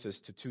think, points us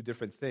to two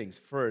different things.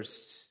 First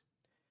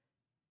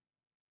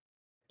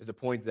is the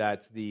point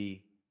that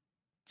the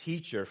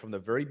teacher from the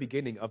very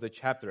beginning of the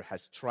chapter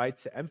has tried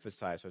to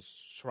emphasize, has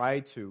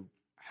tried to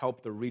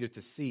help the reader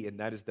to see, and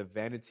that is the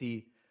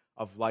vanity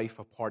of life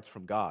apart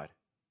from God.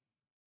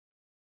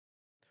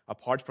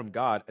 Apart from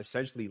God,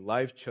 essentially,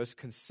 life just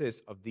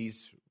consists of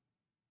these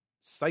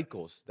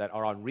cycles that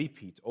are on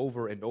repeat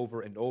over and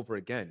over and over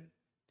again.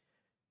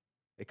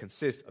 It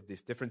consists of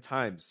these different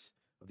times,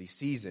 of these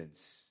seasons,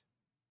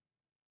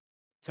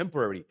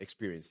 temporary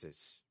experiences,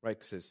 right?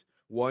 Because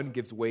one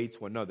gives way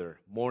to another.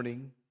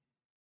 Mourning,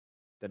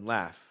 then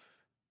laugh.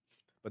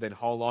 But then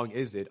how long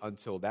is it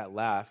until that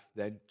laugh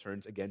then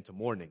turns again to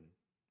mourning?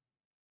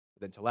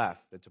 Then to laugh,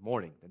 then to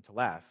mourning, then to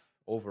laugh,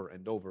 over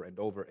and over and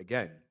over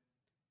again.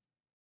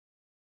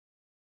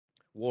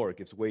 War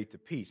gives way to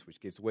peace, which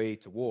gives way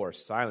to war.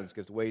 Silence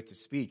gives way to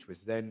speech,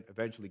 which then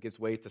eventually gives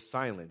way to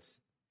silence.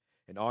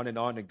 And on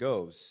it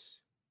goes.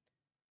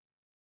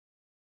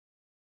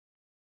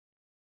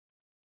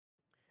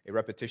 A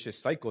repetitious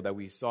cycle that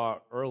we saw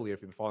earlier,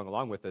 if you've been following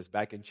along with us,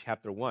 back in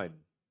chapter 1.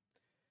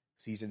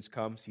 Seasons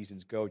come,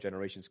 seasons go,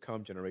 generations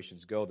come,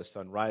 generations go. The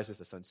sun rises,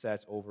 the sun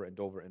sets, over and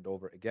over and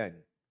over again.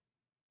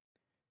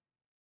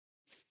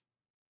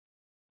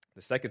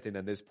 The second thing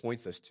that this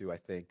points us to, I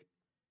think,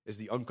 is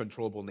the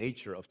uncontrollable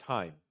nature of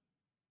time.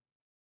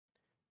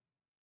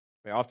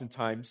 Right,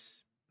 oftentimes,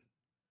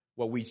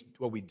 what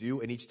we do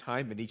in each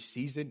time, in each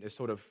season, is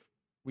sort of,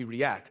 we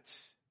react.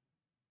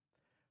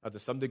 Now, to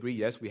some degree,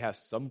 yes, we have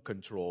some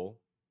control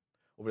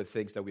over the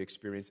things that we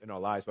experience in our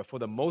lives, but for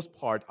the most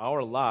part,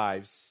 our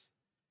lives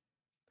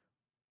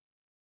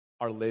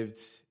are lived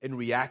in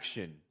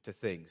reaction to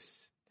things.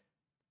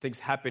 Things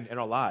happen in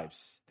our lives.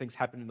 Things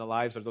happen in the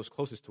lives of those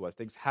closest to us.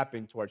 Things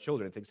happen to our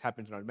children. Things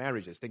happen in our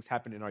marriages. Things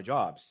happen in our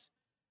jobs.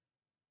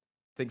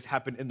 Things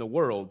happen in the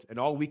world, and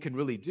all we can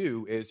really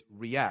do is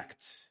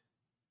react.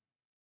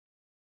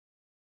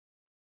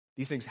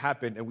 These things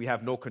happen, and we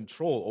have no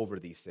control over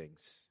these things.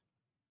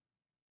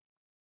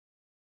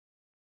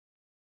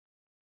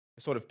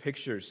 It sort of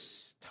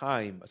pictures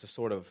time as a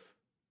sort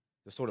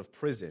of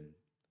prison.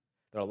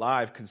 That our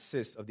life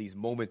consists of these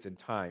moments in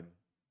time,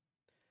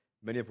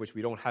 many of which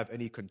we don't have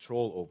any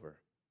control over.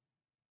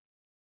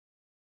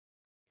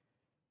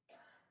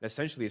 And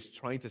essentially, it's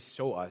trying to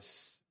show us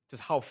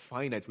just how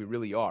finite we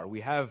really are.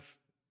 We have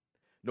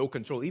no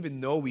control.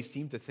 Even though we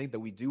seem to think that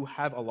we do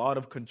have a lot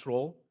of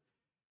control,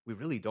 we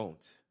really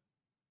don't.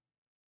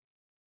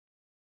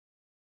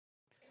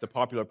 The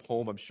popular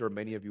poem, I'm sure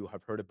many of you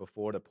have heard it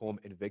before, the poem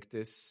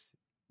Invictus,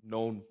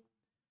 known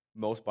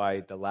most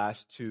by the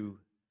last two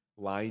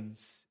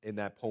lines in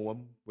that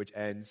poem, which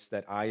ends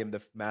that I am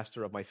the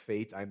master of my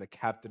fate, I am the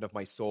captain of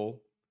my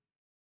soul.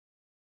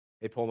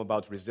 A poem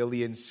about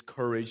resilience,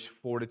 courage,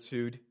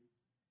 fortitude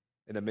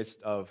in the midst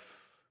of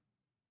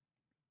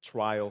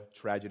trial,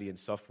 tragedy, and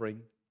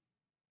suffering.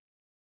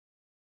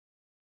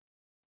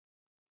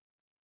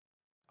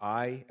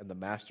 I am the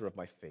master of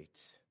my fate.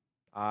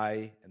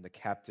 I am the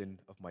captain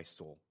of my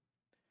soul.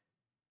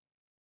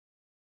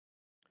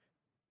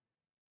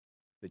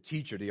 The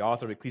teacher, the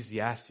author of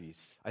Ecclesiastes,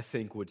 I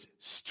think would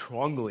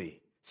strongly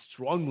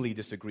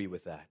disagree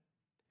with that.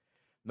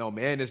 No,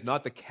 man is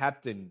not the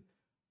captain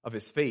of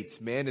his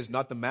fate. Man is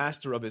not the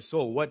master of his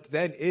soul. What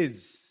then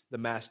is the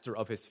master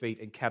of his fate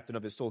and captain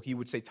of his soul? He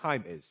would say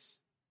time is.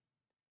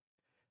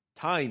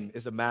 Time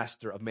is the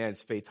master of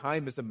man's fate.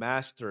 Time is the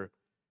master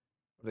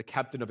of the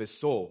captain of his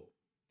soul.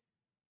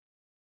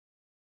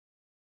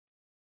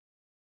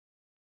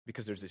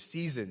 Because there's the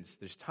seasons,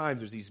 there's times,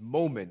 there's these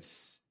moments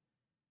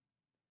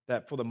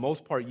that for the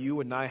most part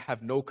you and I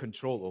have no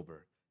control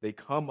over. They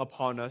come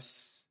upon us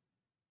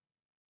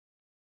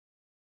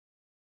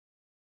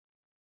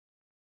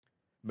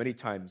many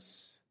times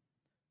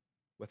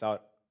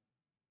without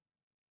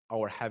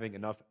our having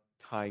enough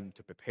time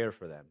to prepare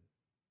for them.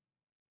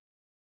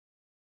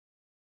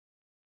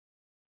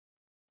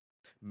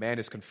 Man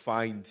is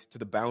confined to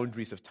the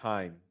boundaries of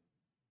time.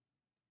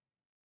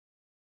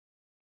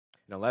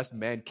 And unless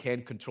man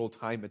can control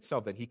time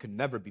itself, then he can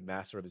never be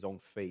master of his own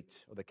fate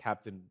or the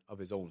captain of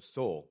his own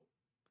soul.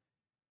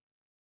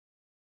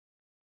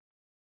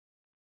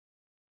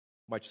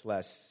 Much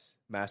less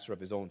master of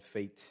his own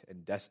fate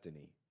and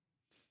destiny.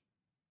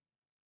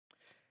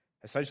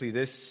 Essentially,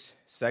 this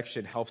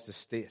section helps to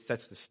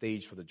sets the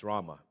stage for the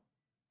drama.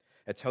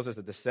 It tells us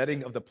that the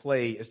setting of the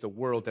play is the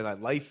world, and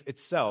that life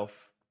itself,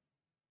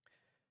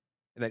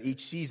 and that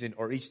each season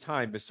or each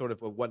time is sort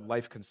of what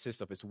life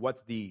consists of. It's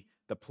what the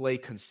play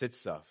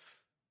consists of.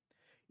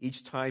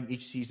 Each time,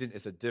 each season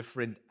is a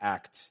different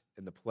act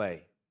in the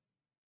play.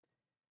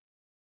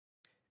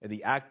 And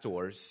the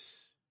actors,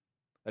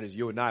 that is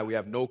you and I, we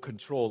have no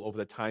control over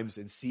the times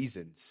and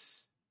seasons.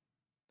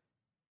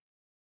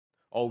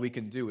 All we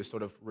can do is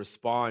sort of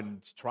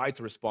try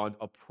to respond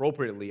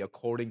appropriately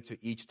according to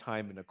each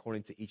time and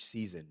according to each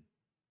season.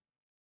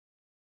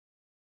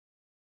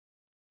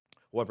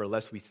 However,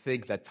 lest we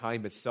think that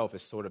time itself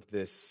is sort of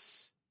this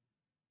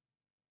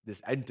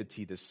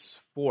entity, this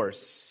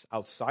force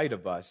outside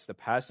of us, the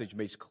passage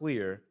makes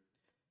clear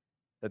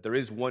that there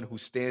is one who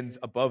stands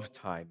above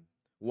time,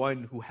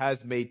 one who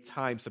has made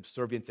time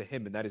subservient to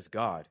him, and that is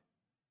God.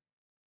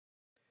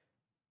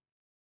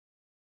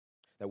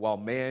 That while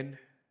man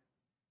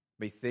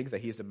may think that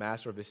he is the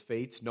master of his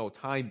fate, no,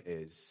 time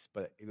is.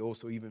 But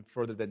also even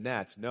further than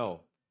that,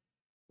 no.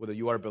 Whether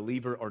you are a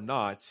believer or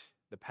not,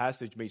 the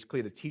passage makes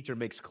clear, the teacher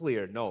makes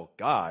clear, no,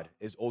 God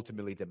is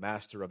ultimately the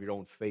master of your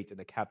own fate and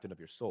the captain of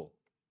your soul.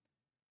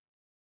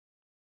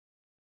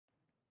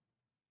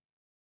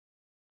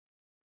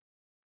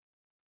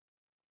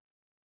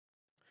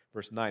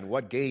 Verse 9,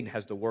 what gain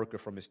has the worker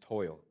from his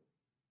toil?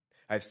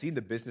 I have seen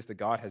the business that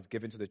God has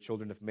given to the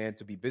children of man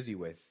to be busy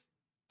with.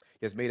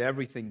 He has made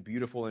everything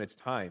beautiful in its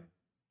time.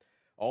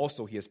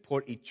 Also, he has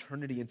put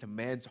eternity into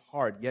man's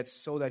heart, yet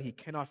so that he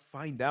cannot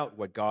find out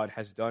what God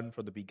has done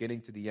from the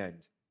beginning to the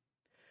end.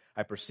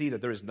 I perceive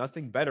that there is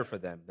nothing better for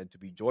them than to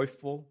be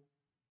joyful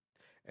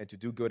and to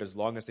do good as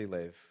long as they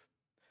live.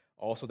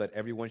 Also, that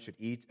everyone should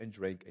eat and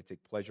drink and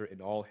take pleasure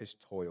in all his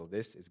toil.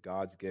 This is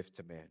God's gift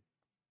to man.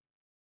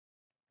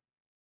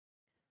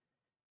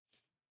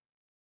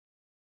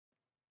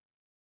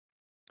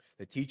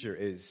 The teacher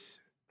is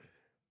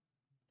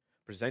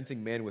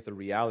presenting man with a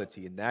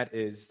reality, and that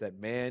is that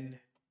man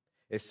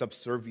is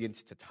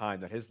subservient to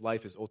time, that his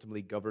life is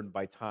ultimately governed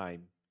by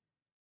time,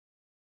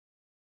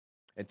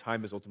 and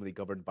time is ultimately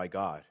governed by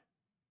God.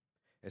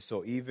 And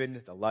so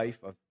even the life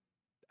of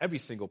every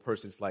single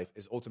person's life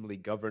is ultimately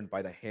governed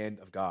by the hand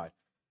of God.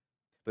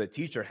 But the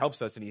teacher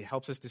helps us, and he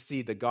helps us to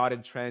see the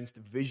God-entranced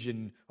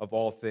vision of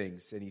all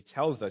things. And he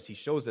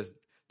shows us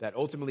that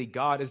ultimately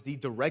God is the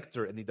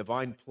director in the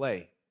divine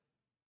play.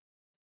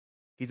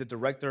 He's the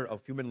director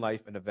of human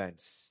life and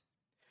events.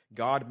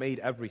 God made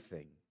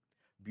everything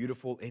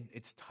beautiful in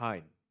its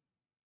time.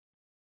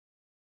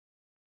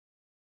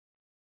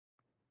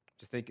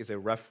 Which I think is a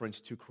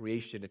reference to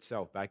creation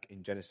itself back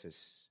in Genesis,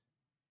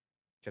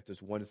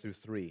 chapters 1 through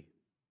 3.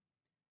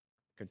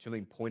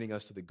 Continually pointing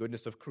us to the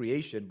goodness of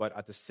creation, but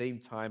at the same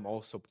time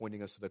also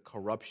pointing us to the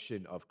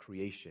corruption of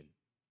creation.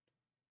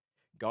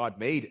 God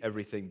made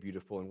everything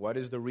beautiful, and what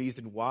is the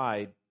reason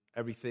why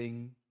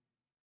everything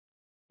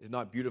is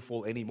not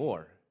beautiful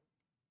anymore?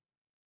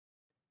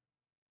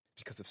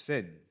 Because of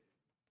sin,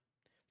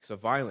 because of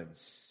violence,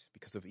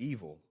 because of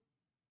evil.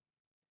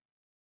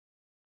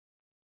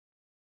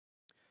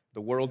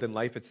 The world and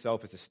life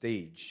itself is a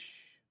stage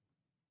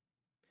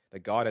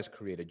that God has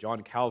created.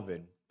 John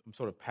Calvin, I'm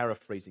sort of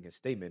paraphrasing his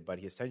statement, but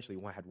he essentially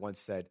had once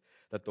said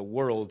that the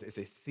world is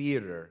a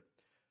theater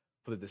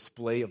for the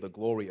display of the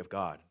glory of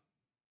God.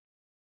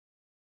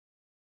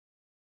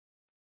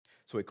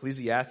 So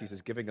Ecclesiastes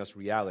is giving us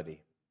reality,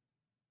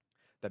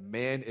 that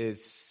man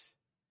is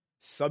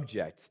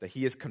subject, that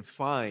he is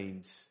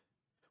confined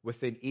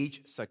within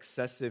each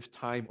successive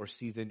time or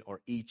season or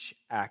each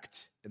act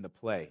in the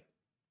play.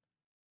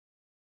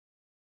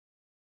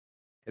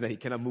 And that he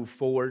cannot move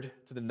forward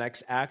to the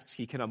next act.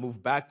 He cannot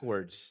move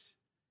backwards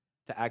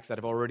to acts that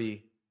have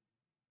already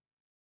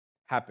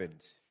happened.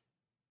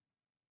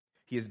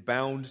 He is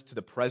bound to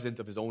the present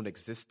of his own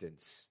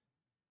existence.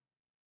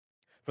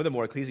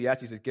 Furthermore,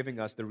 Ecclesiastes is giving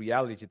us the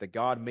reality that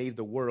God made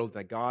the world,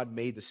 that God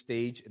made the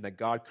stage, and that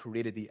God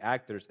created the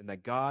actors, and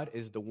that God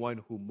is the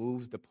one who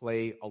moves the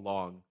play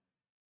along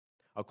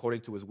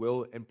according to his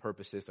will and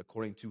purposes,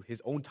 according to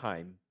his own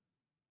time.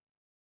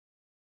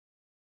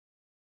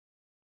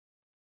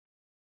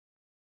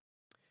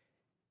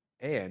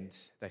 And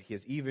that he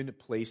has even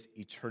placed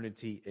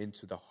eternity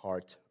into the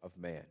heart of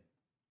man.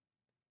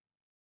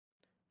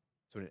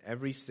 So in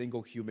every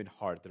single human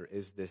heart, there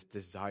is this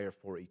desire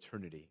for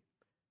eternity,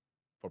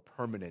 for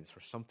permanence,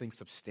 for something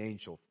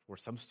substantial, for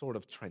some sort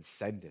of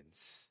transcendence.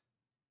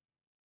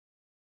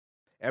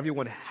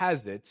 Everyone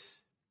has it,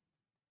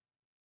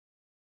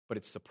 but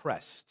it's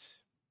suppressed.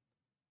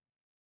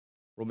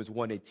 Romans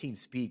 1:18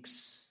 speaks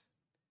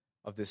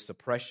of this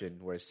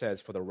suppression, where it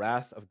says, "For the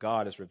wrath of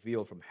God is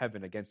revealed from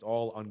heaven against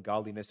all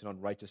ungodliness and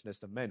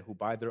unrighteousness of men, who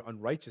by their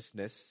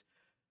unrighteousness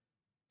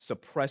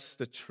suppress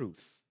the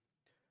truth.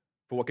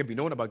 For what can be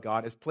known about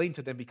God is plain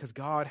to them, because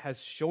God has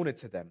shown it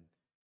to them.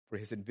 For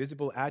his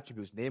invisible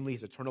attributes, namely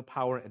his eternal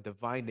power and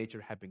divine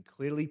nature, have been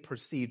clearly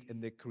perceived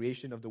in the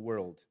creation of the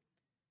world,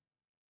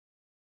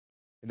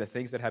 in the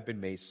things that have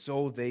been made,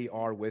 so they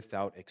are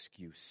without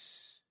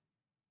excuse."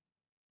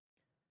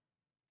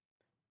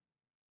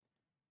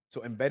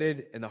 So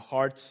embedded in the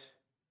heart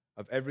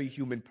of every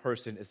human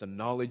person is the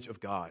knowledge of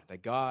God,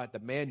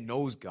 that man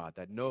knows God,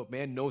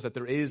 man knows that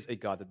there is a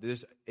God, that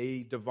there's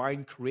a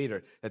divine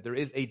creator, that there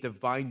is a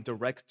divine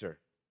director.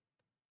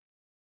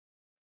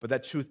 But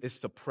that truth is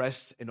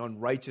suppressed in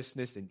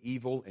unrighteousness and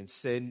evil and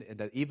sin, and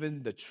that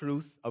even the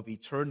truth of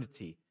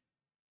eternity,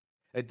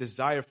 a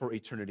desire for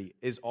eternity,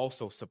 is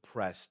also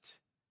suppressed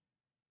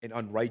in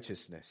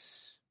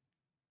unrighteousness.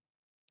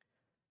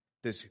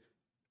 There's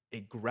a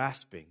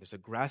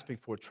grasping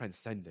for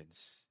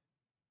transcendence.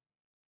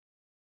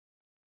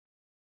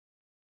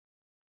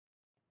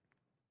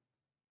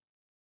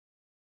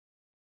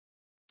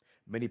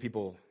 Many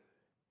people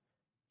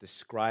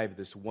describe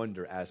this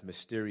wonder as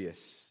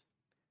mysterious,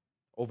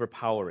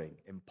 overpowering,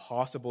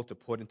 impossible to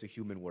put into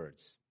human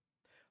words.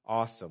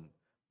 Awesome,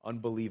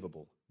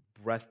 unbelievable,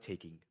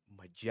 breathtaking,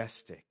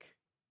 majestic.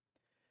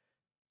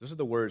 Those are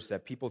the words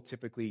that people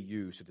typically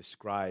use to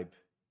describe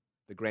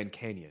the Grand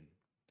Canyon.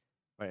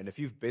 Right? And if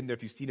you've been there,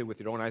 if you've seen it with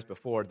your own eyes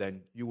before,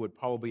 then you would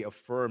probably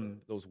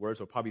affirm those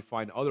words, or probably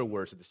find other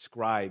words to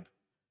describe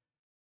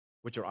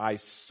what your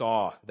eyes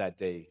saw that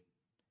day,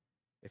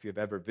 if you've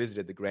ever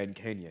visited the Grand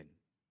Canyon.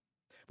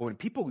 But when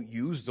people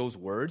use those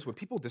words, when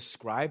people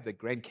describe the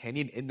Grand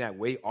Canyon in that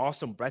way,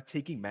 awesome,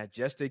 breathtaking,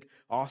 majestic,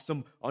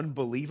 awesome,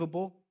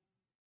 unbelievable,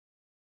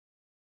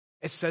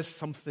 it says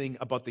something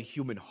about the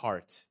human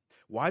heart.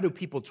 Why do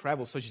people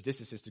travel such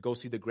distances to go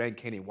see the Grand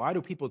Canyon? Why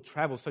do people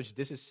travel such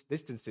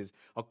distances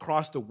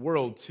across the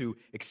world to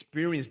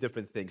experience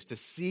different things, to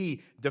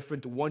see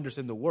different wonders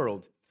in the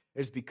world?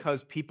 It's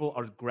because people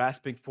are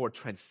grasping for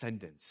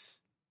transcendence.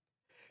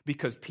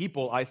 Because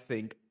people, I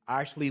think,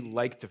 actually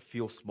like to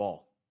feel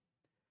small.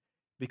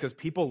 Because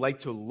people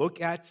like to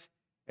look at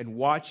and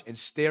watch and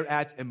stare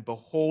at and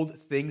behold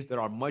things that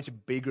are much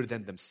bigger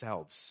than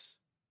themselves.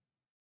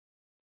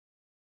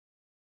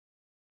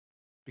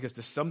 Because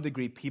to some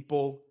degree,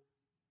 people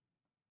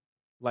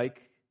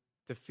like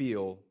to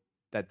feel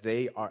that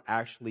they are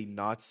actually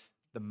not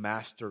the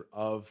master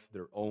of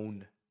their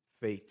own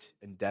fate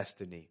and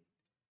destiny.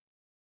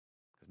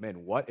 Because,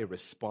 man, what a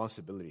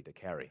responsibility to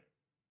carry.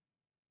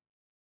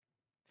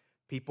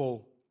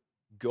 People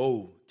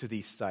go to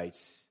these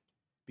sites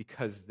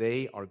because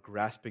they are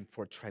grasping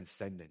for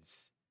transcendence,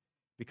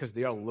 because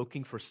they are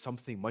looking for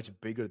something much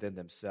bigger than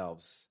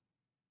themselves.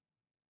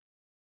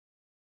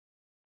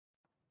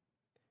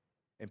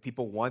 And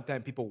people want that,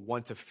 and people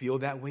want to feel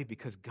that way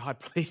because God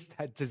placed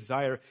that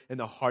desire in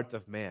the heart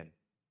of man.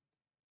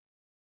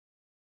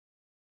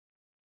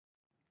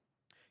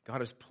 God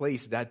has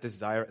placed that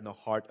desire in the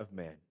heart of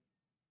man.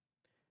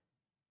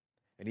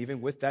 And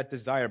even with that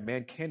desire,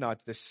 man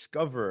cannot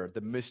discover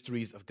the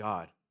mysteries of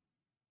God.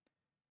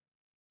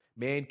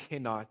 Man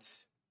cannot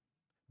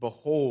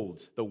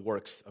behold the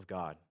works of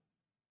God.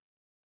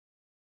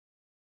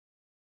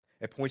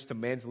 It points to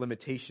man's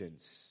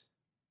limitations.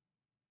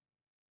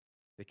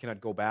 They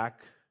cannot go back,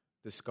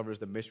 discovers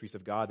the mysteries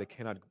of God. They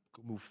cannot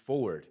move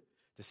forward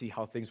to see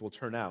how things will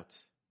turn out.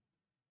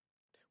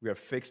 We are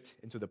fixed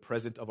into the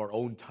present of our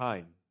own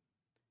time,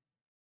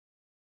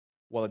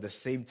 while at the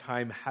same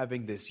time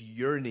having this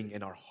yearning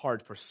in our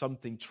heart for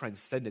something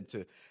transcendent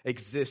to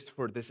exist,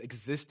 for this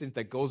existence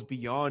that goes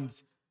beyond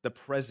the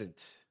present.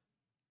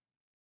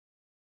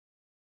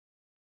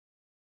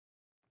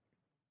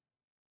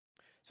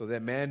 So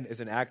that man is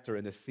an actor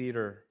in the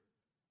theater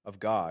of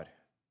God,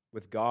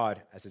 with God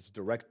as its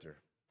director.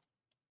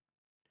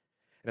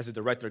 And as a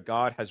director,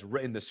 God has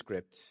written the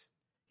script.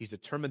 He's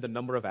determined the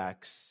number of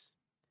acts,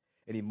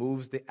 and he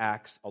moves the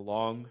acts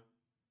along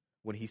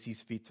when he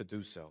sees fit to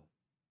do so.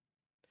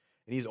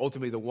 And he's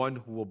ultimately the one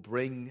who will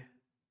bring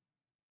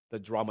the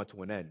drama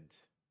to an end.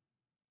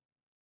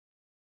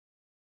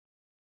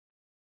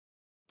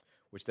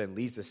 Which then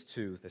leads us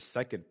to the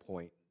second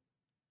point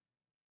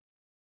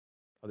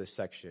of this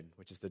section,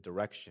 which is the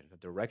direction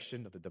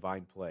of the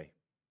divine play.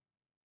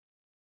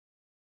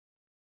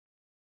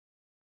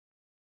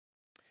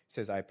 It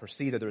says, I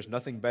perceive that there is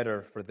nothing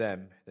better for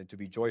them than to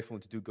be joyful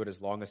and to do good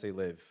as long as they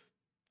live.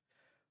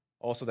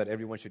 Also that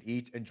everyone should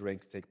eat and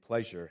drink, take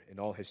pleasure in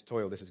all his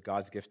toil. This is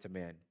God's gift to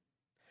man.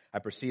 I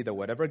perceive that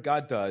whatever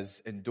God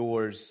does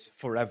endures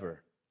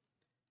forever.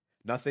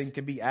 Nothing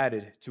can be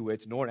added to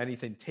it, nor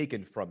anything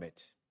taken from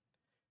it.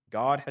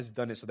 God has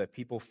done it so that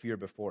people fear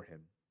before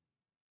him.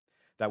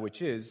 That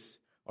which is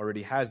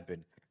already has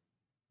been.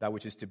 That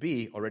which is to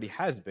be already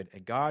has been,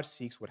 and God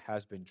seeks what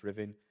has been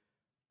driven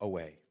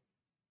away.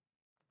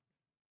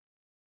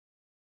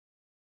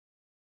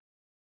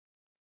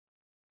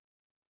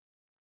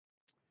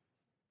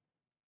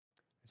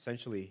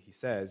 Essentially, he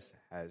says,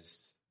 as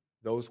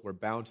those who are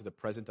bound to the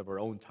present of our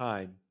own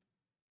time,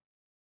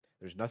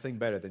 there's nothing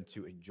better than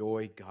to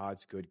enjoy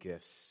God's good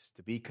gifts,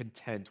 to be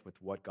content with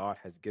what God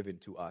has given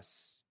to us.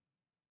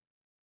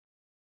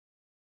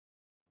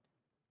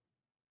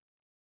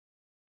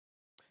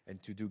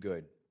 And to do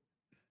good.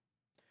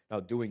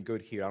 Now, doing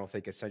good here, I don't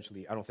think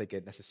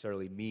it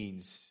necessarily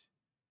means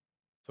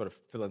sort of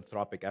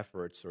philanthropic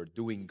efforts or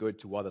doing good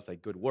to others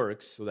like good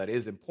works. So that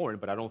is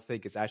important, but I don't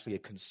think it's actually a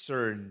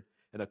concern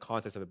in the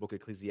context of the book of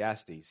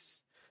Ecclesiastes.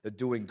 The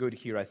doing good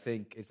here, I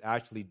think, is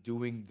actually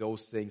doing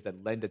those things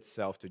that lend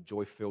itself to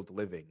joy-filled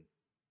living.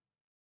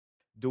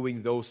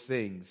 Doing those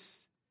things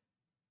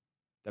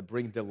that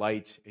bring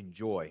delight and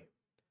joy.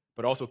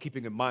 But also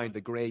keeping in mind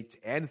the great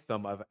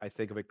anthem of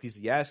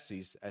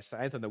Ecclesiastes, an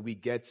anthem that we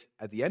get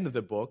at the end of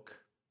the book,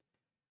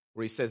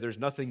 where he says there's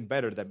nothing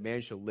better that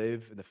man shall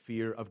live in the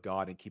fear of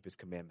God and keep his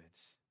commandments.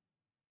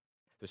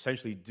 To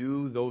essentially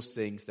do those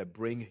things that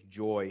bring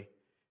joy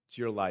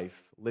to your life,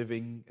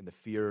 living in the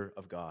fear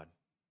of God.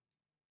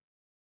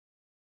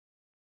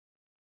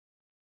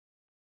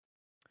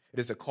 It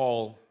is a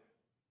call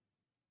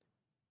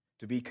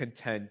to be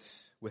content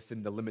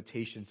within the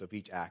limitations of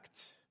each act.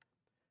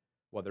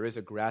 While there is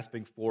a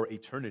grasping for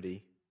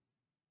eternity,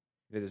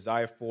 and a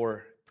desire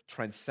for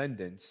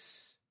transcendence,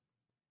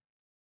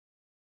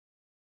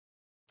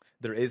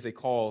 there is a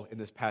call in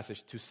this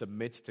passage to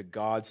submit to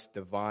God's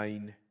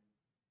divine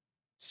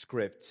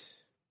script.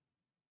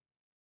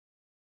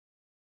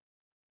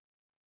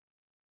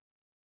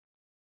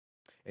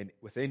 And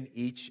within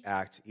each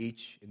act,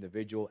 each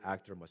individual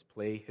actor must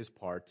play his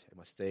part and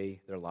must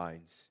say their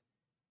lines.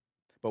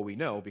 But we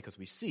know, because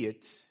we see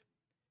it,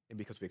 and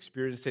because we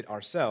experience it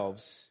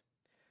ourselves,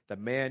 that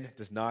man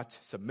does not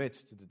submit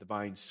to the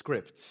divine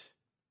script.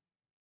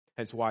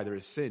 Hence why there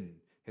is sin.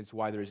 Hence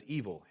why there is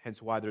evil. Hence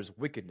why there is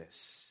wickedness.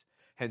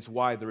 Hence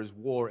why there is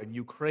war in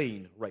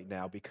Ukraine right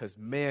now, because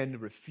man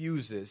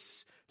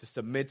refuses to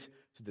submit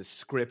to the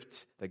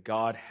script that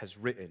God has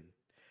written.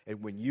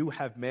 And when you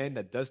have man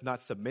that does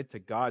not submit to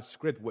God's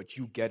script, what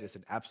you get is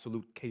an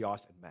absolute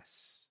chaos and mess.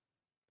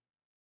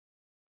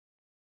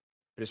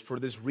 It is for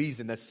this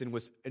reason that sin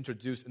was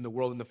introduced in the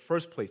world in the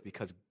first place,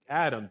 because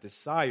Adam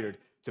desired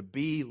to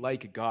be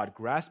like God,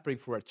 grasping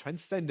for a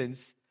transcendence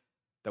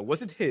that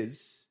wasn't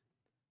his,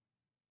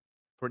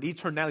 for an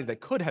eternality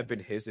that could have been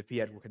his if he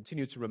had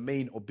continued to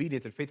remain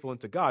obedient and faithful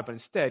unto God, but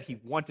instead he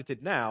wanted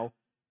it now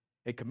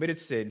and committed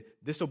sin,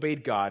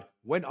 disobeyed God,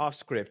 went off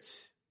script,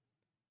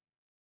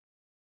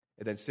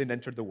 and then sin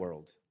entered the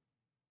world.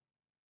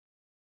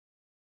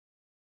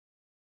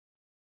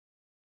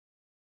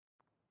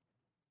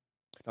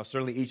 Now,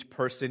 certainly each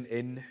person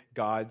in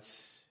God's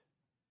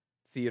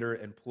theater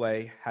and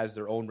play has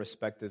their own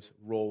respective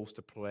roles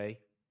to play.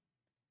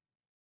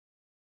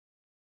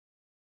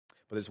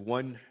 But there's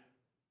one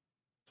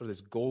sort of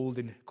this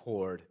golden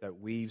cord that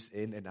weaves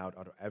in and out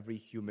of every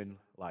human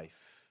life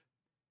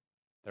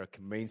that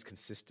remains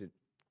consistent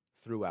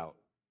throughout,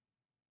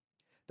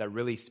 that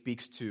really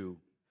speaks to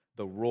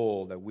the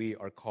role that we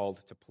are called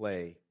to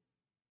play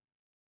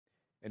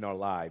in our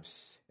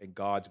lives in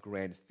God's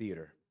grand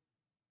theater.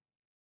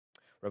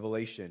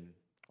 Revelation,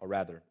 or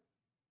rather,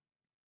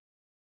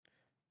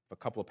 a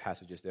couple of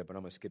passages there, but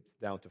I'm going to skip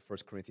down to 1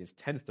 Corinthians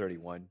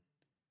 10:31,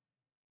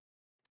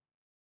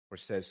 where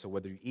it says, so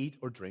whether you eat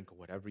or drink or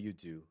whatever you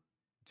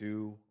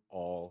do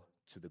all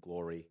to the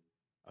glory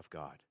of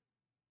God.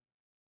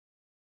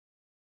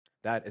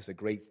 That is a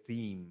great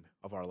theme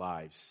of our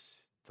lives,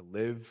 to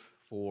live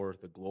for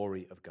the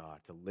glory of God,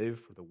 to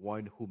live for the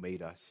one who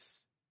made us,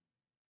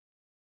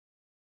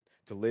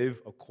 to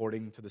live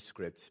according to the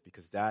script,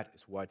 because that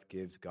is what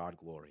gives God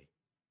glory.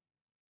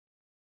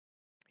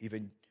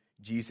 Even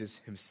Jesus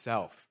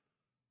himself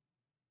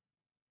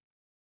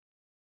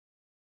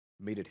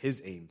made it his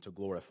aim to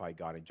glorify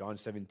God. In John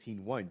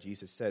 17:1,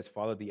 Jesus says,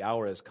 Father, the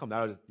hour has come.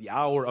 The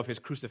hour of his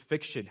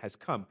crucifixion has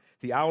come.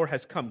 The hour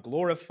has come.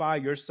 Glorify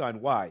your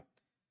Son. Why?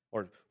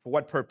 Or for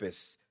what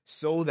purpose?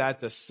 So that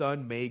the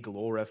Son may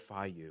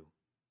glorify you.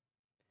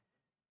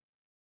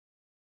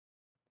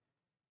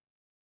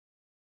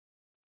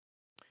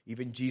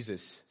 Even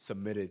Jesus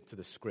submitted to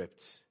the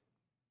script.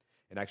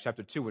 In Acts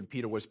chapter 2, when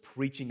Peter was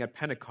preaching at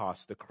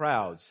Pentecost, the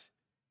crowds,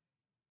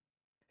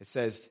 it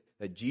says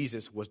that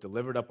Jesus was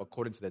delivered up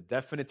according to the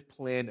definite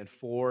plan and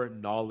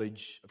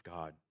foreknowledge of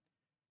God.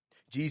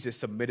 Jesus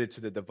submitted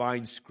to the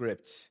divine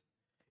script,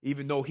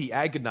 even though he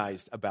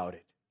agonized about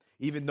it,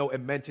 even though it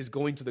meant his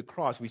going to the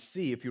cross. We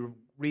see, if you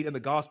read in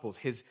the Gospels,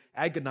 his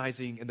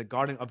agonizing in the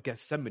Garden of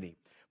Gethsemane,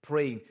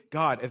 praying,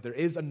 God, if there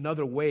is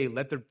another way,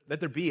 let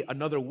there be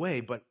another way,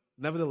 but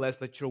nevertheless,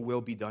 let your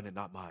will be done and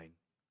not mine.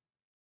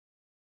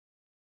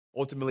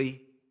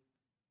 Ultimately,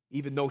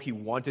 even though he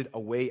wanted a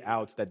way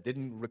out that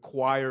didn't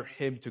require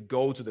him to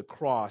go to the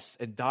cross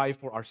and die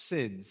for our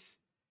sins,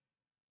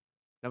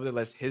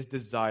 nevertheless, his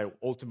desire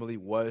ultimately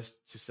was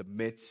to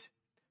submit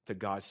to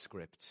God's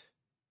script.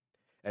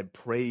 And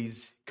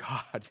praise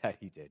God that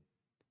he did.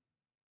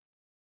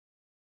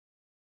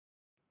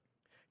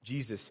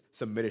 Jesus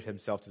submitted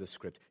himself to the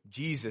script.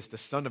 Jesus, the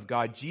Son of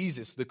God,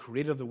 Jesus, the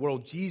creator of the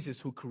world, Jesus,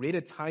 who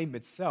created time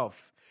itself,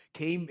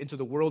 came into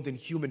the world in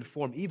human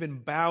form, even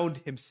bound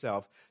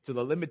himself to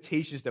the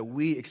limitations that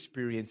we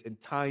experience in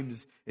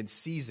times and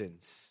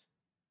seasons.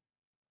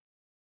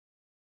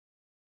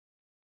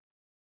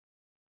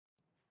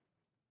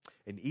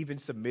 And even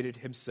submitted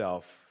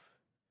himself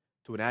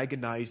to an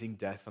agonizing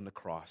death on the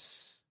cross.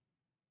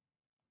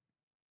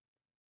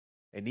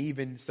 And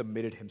even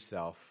submitted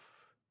himself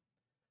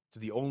to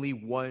the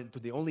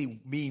only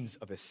means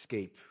of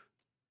escape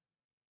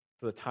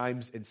for the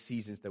times and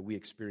seasons that we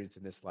experience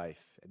in this life.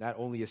 And that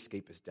only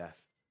escape is death.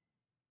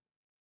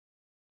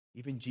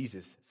 Even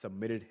Jesus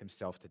submitted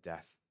himself to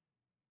death.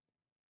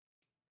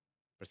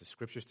 As the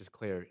scriptures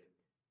declare,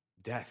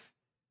 death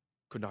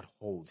could not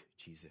hold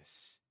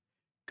Jesus.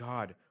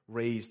 God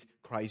raised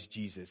Christ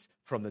Jesus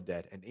from the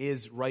dead and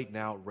is right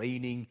now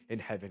reigning in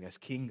heaven as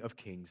King of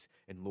Kings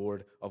and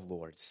Lord of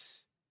Lords.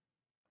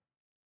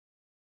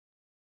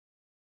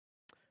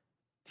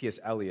 T.S.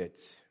 Eliot,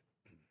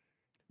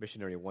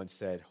 missionary, once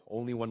said,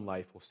 only one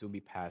life will soon be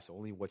passed.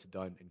 Only what's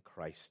done in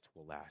Christ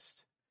will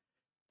last.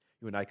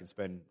 You and I can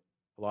spend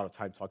a lot of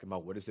time talking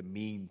about what does it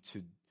mean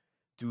to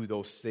do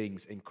those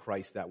things in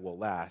Christ that will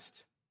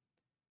last.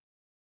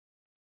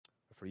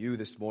 But for you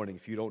this morning,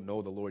 if you don't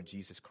know the Lord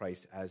Jesus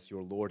Christ as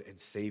your Lord and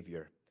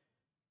Savior,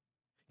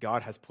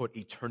 God has put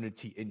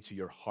eternity into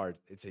your heart.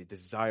 It's a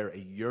desire, a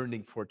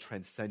yearning for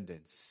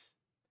transcendence.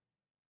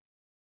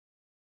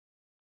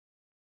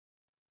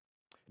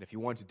 And if you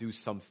want to do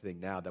something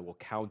now that will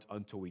count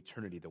unto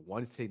eternity, the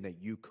one thing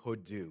that you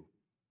could do,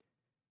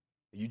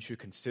 that you should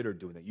consider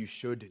doing, that you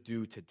should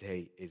do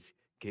today is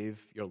give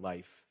your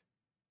life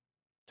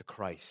to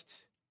Christ.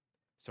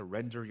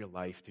 Surrender your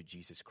life to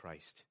Jesus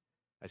Christ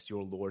as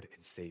your Lord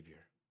and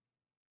Savior.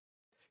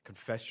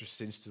 Confess your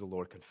sins to the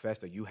Lord. Confess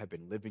that you have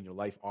been living your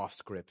life off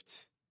script.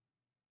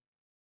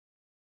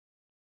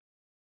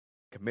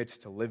 Commit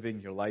to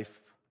living your life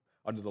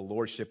under the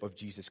lordship of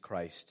Jesus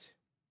Christ.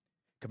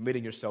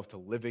 Committing yourself to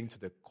living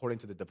according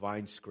to the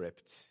divine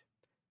script,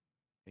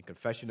 in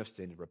confession of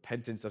sin,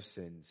 repentance of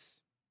sins,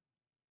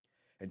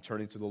 and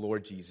turning to the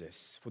Lord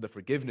Jesus for the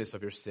forgiveness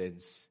of your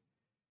sins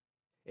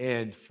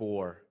and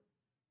for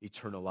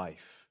eternal life.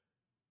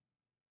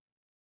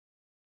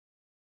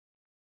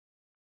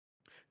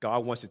 God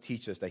wants to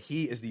teach us that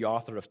He is the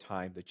author of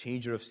time, the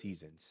changer of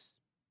seasons,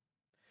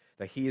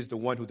 that He is the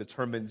one who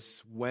determines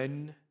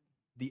when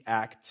the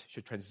act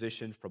should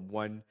transition from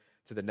one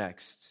to the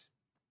next.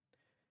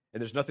 And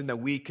there's nothing that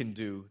we can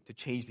do to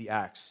change the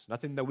acts,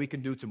 nothing that we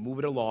can do to move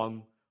it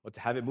along or to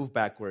have it move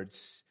backwards.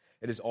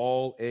 It is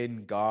all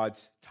in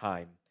God's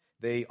time.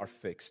 They are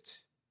fixed.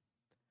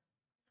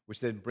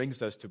 Which then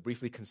brings us to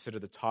briefly consider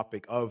the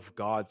topic of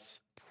God's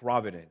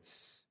providence.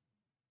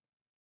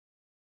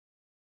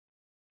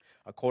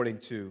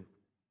 According to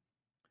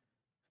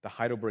the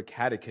Heidelberg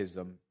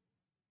Catechism,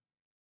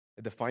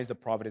 it defines the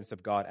providence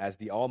of God as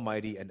the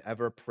almighty and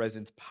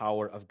ever-present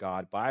power of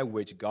God, by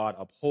which God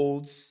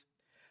upholds,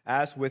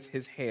 as with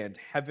his hand,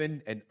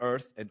 heaven and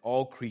earth and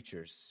all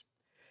creatures,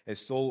 and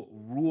so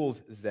rules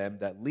them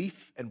that leaf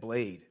and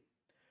blade,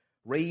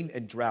 rain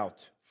and drought,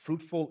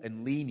 fruitful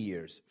and lean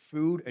years,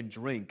 food and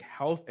drink,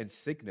 health and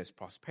sickness,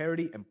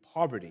 prosperity and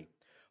poverty,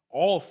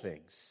 all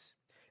things,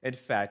 in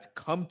fact,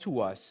 come to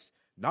us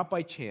not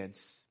by chance,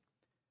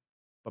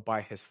 but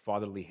by his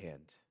fatherly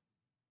hand.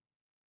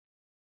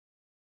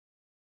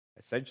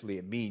 Essentially,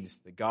 it means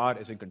that God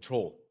is in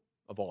control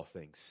of all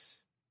things.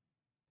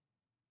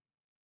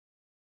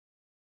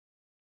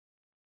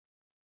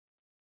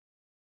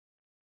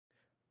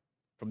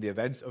 From the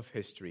events of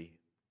history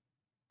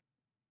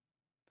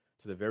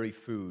to the very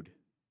food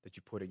that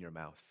you put in your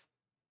mouth,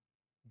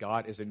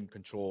 God is in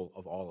control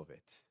of all of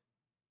it.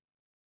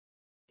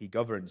 He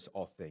governs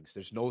all things.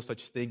 There's no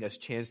such thing as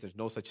chance. There's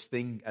no such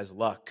thing as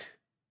luck.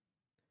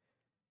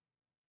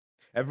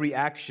 Every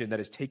action that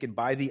is taken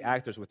by the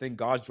actors within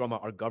God's drama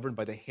are governed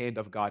by the hand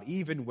of God,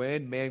 even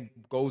when man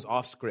goes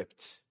off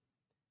script.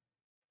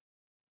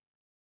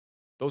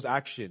 Those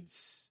actions,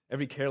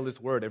 every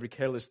careless word, every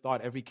careless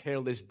thought, every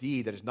careless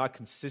deed that is not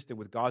consistent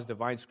with God's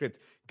divine script,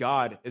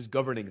 God is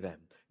governing them.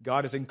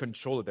 God is in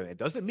control of them. It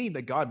doesn't mean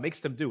that God makes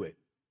them do it,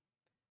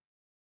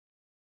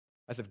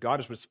 as if God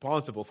is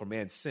responsible for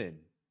man's sin.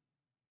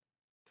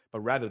 but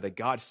rather that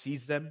God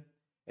sees them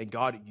and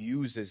God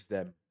uses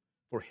them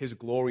for his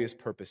glorious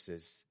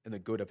purposes and the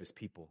good of his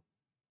people.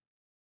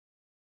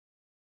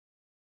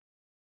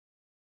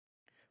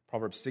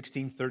 Proverbs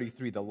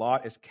 16:33, the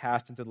lot is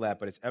cast into the lap,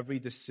 but its every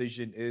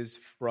decision is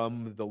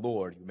from the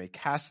Lord. You may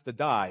cast the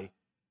die,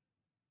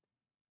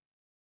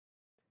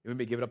 you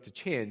may give it up to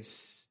chance.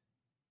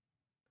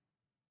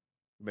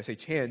 You may say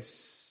chance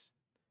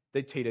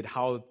dictated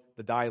how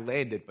the die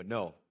landed, but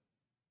no.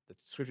 The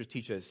scriptures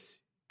teach us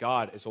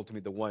God is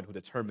ultimately the one who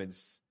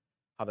determines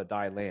how the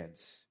die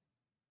lands.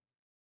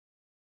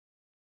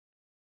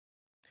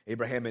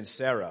 Abraham and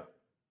Sarah.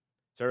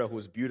 Sarah, who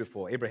was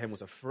beautiful. Abraham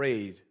was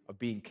afraid of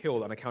being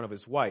killed on account of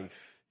his wife.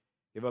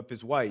 Gave up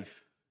his wife,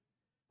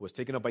 who was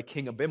taken up by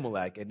King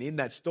Abimelech. And in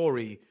that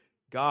story,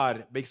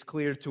 God makes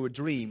clear to a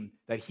dream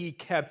that he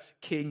kept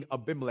King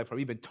Abimelech from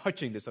even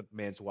touching this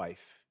man's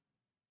wife.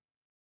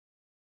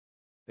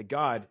 That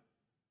God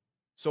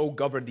so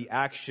governed the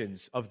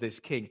actions of this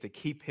king to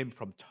keep him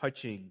from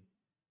touching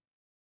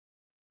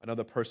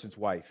another person's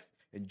wife.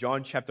 In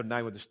John chapter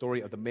 9, with the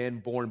story of the man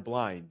born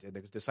blind, and the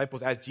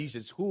disciples asked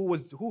Jesus,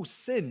 who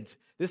sinned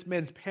this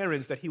man's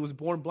parents that he was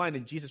born blind?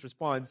 And Jesus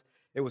responds,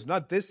 it was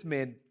not this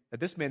man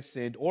that this man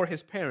sinned or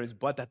his parents,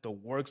 but that the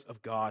works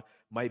of God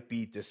might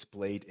be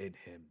displayed in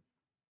him.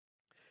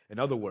 In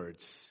other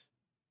words,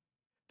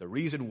 the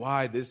reason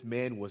why this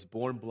man was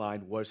born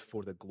blind was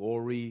for the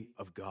glory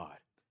of God.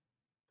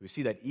 We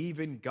see that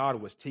even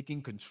God was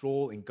taking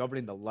control and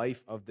governing the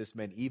life of this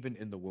man, even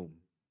in the womb.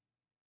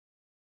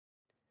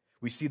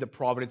 We see the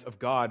providence of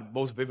God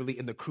most vividly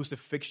in the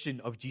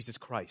crucifixion of Jesus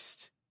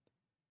Christ.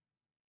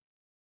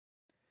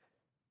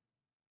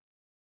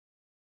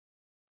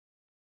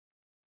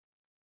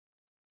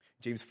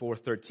 James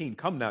 4:13,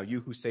 come now, you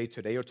who say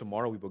today or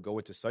tomorrow we will go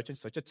into such and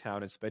such a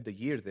town and spend a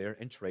year there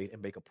and trade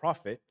and make a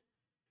profit,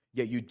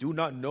 yet you do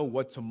not know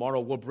what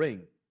tomorrow will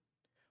bring.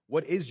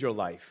 What is your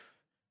life?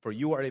 For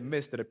you are a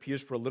mist that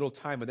appears for a little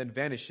time and then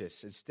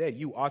vanishes. Instead,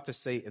 you ought to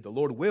say, if the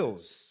Lord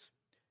wills,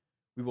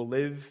 we will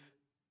live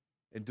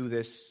and do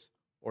this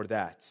or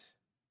that.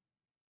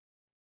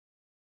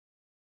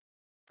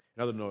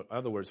 In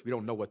other words, we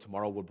don't know what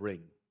tomorrow will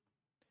bring.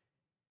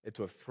 And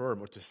to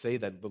affirm or to say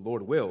that the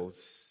Lord wills,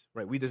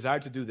 right? We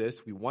desire to do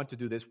this, we want to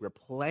do this, we're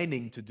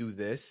planning to do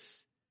this.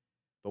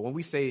 But when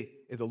we say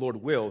if the Lord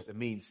wills, it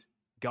means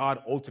God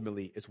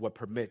ultimately is what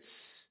permits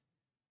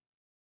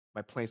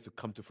my plans to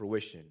come to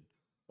fruition.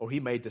 Or he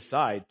may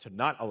decide to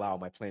not allow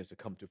my plans to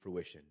come to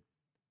fruition.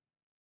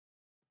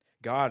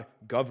 God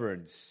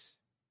governs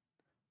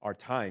our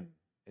time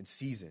and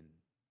season.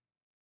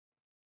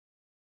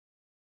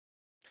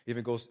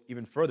 Even goes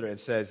even further and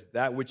says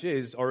that which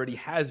is already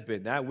has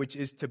been, that which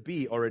is to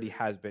be already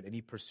has been, and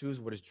he pursues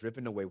what is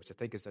driven away, which I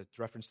think is a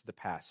reference to the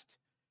past.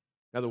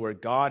 In other words,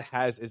 God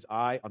has his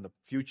eye on the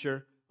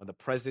future, on the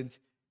present,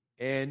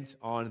 and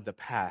on the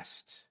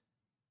past.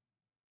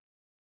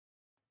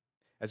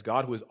 As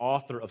God, who is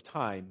author of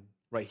time,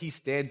 right, he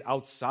stands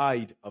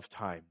outside of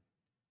time.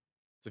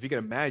 So if you can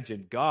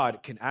imagine,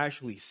 God can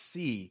actually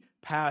see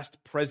past,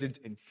 present,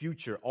 and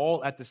future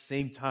all at the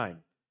same time.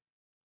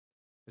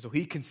 And so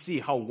he can see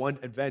how one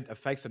event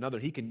affects another.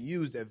 He can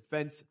use the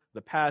events,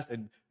 the past,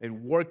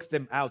 and work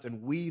them out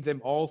and weave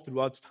them all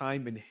throughout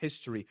time and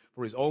history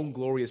for his own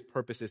glorious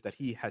purposes that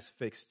he has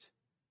fixed.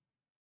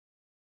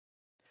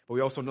 But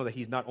we also know that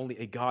he's not only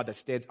a God that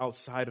stands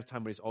outside of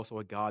time, but he's also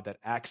a God that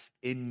acts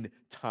in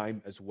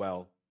time as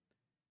well,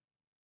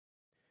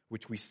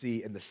 which we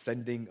see in the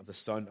sending of the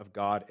Son of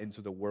God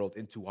into the world,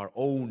 into our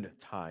own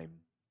time,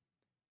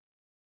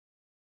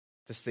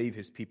 to save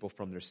his people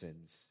from their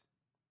sins.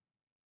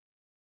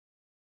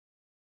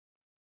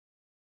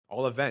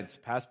 All events,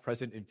 past,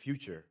 present, and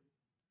future,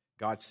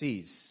 God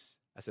sees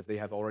as if they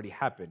have already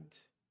happened.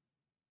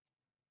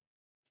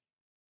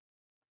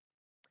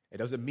 It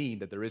doesn't mean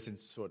that there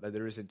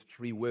isn't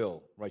free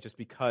will, right? Just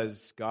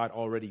because God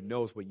already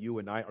knows what you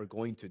and I are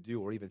going to do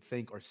or even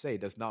think or say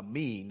does not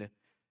mean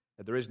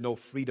that there is no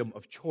freedom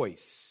of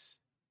choice.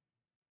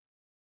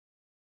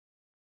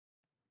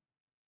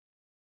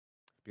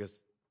 Because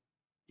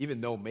even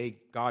though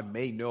God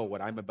may know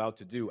what I'm about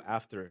to do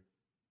after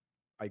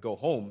I go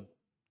home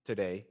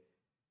today,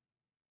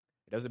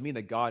 it doesn't mean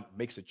that God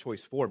makes a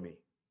choice for me.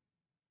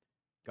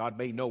 God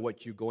may know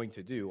what you're going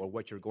to do or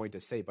what you're going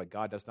to say, but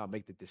God does not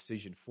make the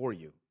decision for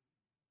you.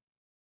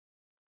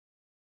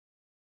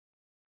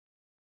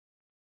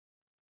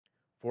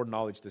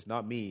 Foreknowledge does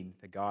not mean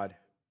that God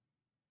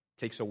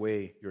takes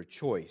away your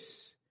choice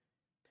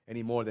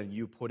any more than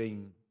you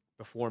putting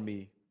before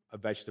me a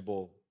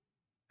vegetable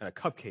and a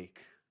cupcake.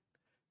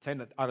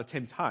 10 out of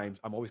 10 times,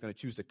 I'm always going to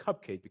choose the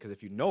cupcake because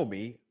if you know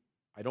me,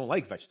 I don't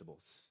like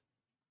vegetables.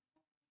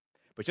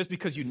 But just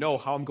because you know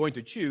how I'm going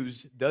to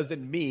choose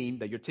doesn't mean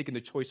that you're taking the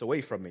choice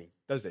away from me,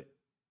 does it?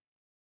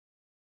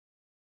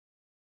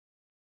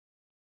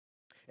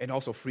 And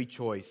also free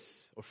choice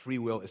or free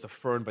will is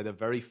affirmed by the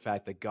very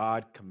fact that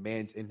God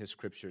commands in his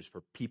scriptures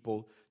for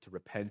people to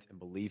repent and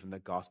believe in the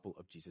gospel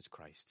of Jesus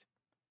Christ.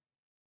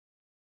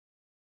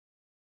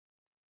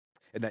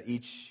 And that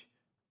each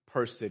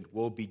person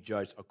will be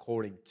judged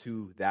according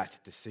to that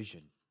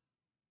decision.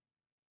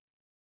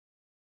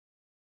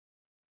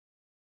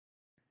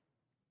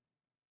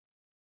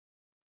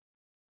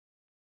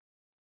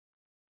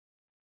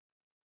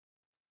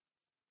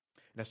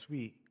 And as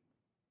we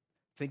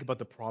think about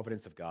the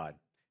providence of God,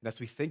 and as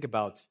we think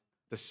about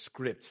the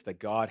script that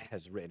God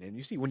has written, and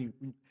you see when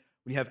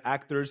you have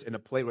actors in a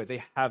play where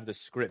they have the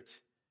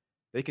script,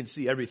 they can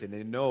see everything.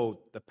 They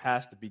know the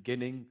past, the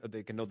beginning,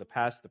 they can know the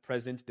past, the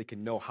present, they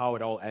can know how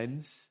it all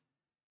ends.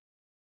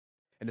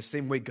 In the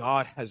same way,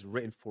 God has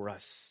written for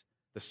us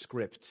the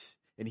script,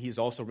 and He has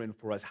also written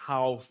for us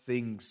how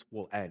things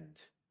will end.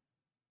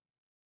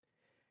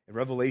 In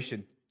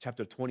Revelation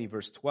chapter 20,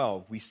 verse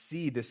 12, we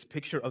see this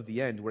picture of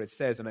the end where it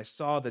says, "And I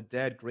saw the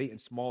dead, great and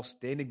small,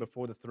 standing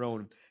before the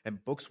throne,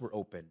 and books were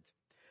opened.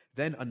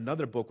 Then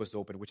another book was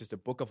opened, which is the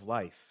book of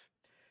life.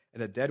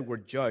 And the dead were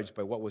judged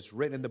by what was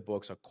written in the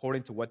books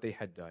according to what they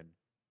had done.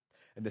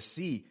 And the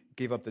sea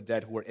gave up the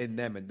dead who were in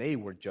them, and they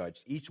were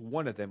judged, each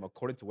one of them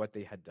according to what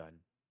they had done.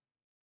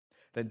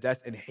 Then death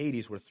and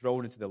Hades were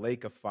thrown into the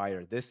lake of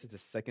fire. This is the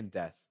second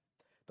death,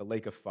 the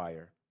lake of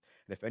fire.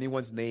 And if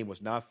anyone's name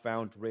was not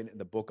found written in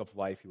the book of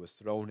life, he was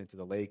thrown into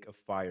the lake of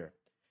fire."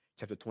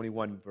 Chapter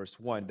 21, verse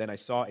 1, "Then I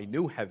saw a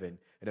new heaven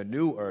and a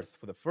new earth,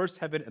 for the first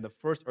heaven and the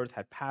first earth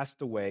had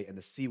passed away, and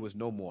the sea was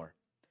no more.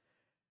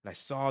 And I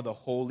saw the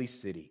holy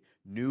city,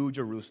 New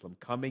Jerusalem,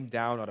 coming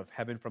down out of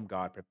heaven from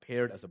God,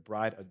 prepared as a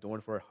bride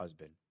adorned for her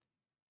husband.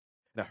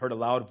 And I heard a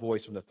loud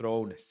voice from the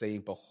throne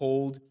saying,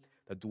 'Behold,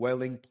 the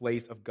dwelling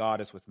place of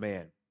God is with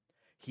man.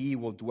 He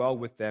will dwell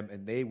with them,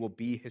 and they will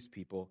be His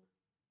people,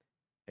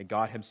 and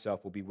God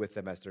Himself will be with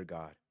them as their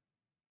God.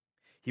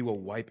 He will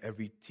wipe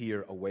every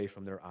tear away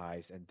from their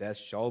eyes, and death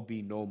shall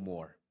be no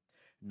more.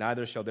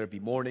 Neither shall there be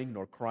mourning,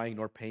 nor crying,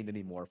 nor pain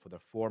anymore, for the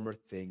former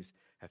things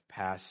have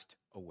passed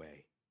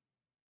away.'"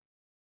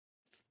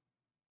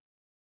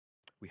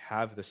 We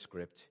have the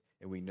script,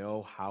 and we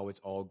know how it's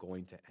all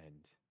going to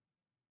end.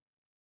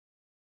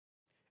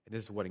 And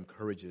this is what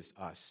encourages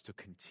us to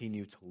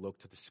continue to look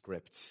to the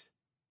script.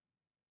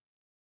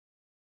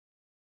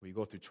 When we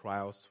go through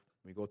trials,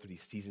 when we go through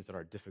these seasons that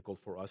are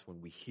difficult for us,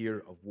 when we hear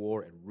of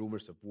war and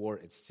rumors of war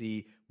and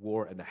see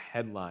war in the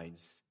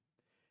headlines,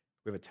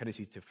 we have a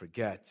tendency to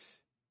forget,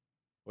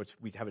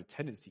 we have a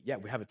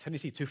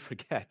tendency to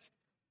forget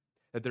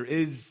that there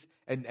is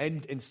an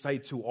end in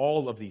sight to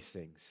all of these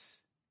things.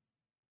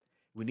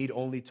 We need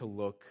only to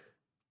look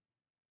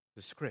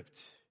the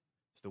script,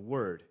 the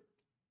Word,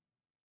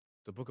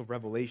 the book of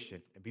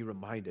Revelation, and be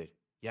reminded,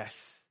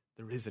 yes,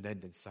 there is an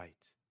end in sight.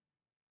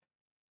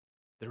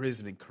 There is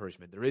an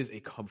encouragement. There is a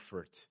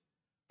comfort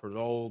for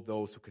all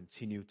those who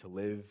continue to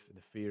live in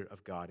the fear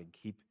of God and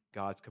keep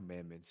God's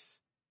commandments,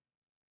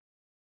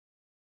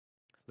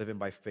 living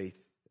by faith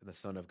in the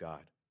Son of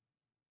God.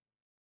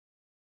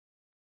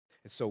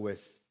 And so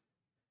with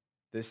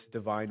this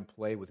divine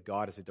play, with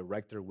God as a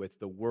director, with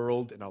the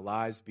world and our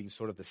lives being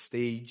sort of the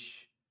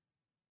stage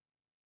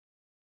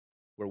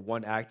where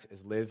one act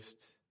is lived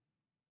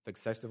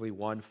successively,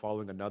 one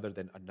following another,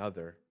 then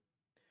another,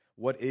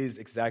 what is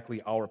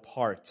exactly our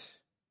part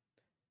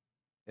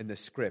in the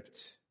script?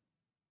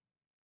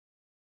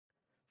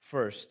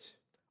 First,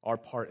 our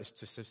part is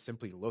to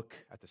simply look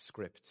at the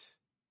script.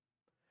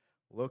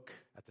 Look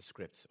at the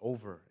scripts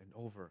over and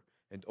over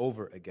and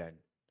over again.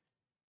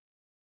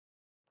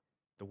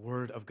 The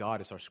Word of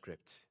God is our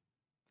script.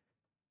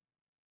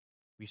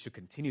 We should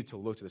continue to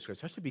look to the script,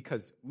 especially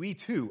because we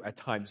too at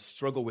times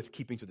struggle with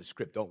keeping to the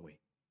script, don't we?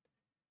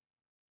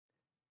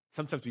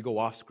 Sometimes we go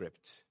off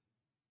script.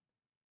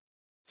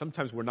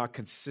 Sometimes we're not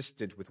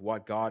consistent with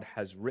what God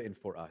has written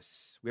for us.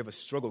 We have a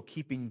struggle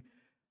keeping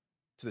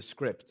to the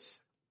script.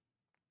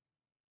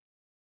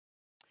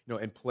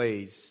 In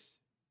plays,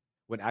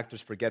 when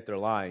actors forget their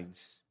lines,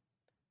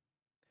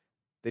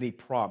 they need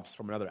prompts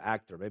from another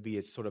actor. Maybe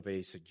it's sort of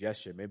a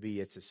suggestion. Maybe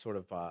it's a sort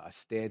of a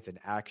stance in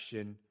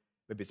action.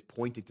 Maybe it's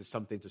pointing to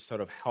something to sort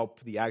of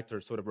help the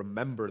actor sort of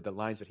remember the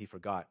lines that he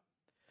forgot.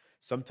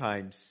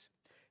 Sometimes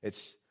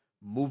it's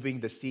moving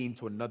the scene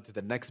to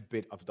the next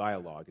bit of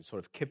dialogue and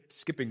sort of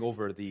skipping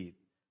over the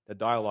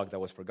dialogue that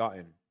was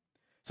forgotten.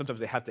 Sometimes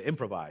they have to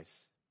improvise.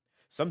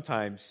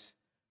 Sometimes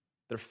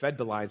they're fed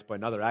the lines by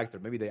another actor.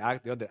 Maybe the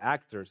other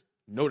actor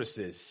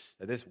notices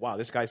that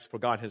this guy's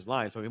forgotten his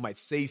lines, so he might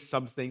say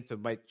something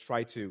might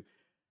try to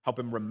help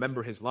him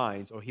remember his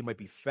lines, or he might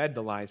be fed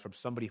the lines from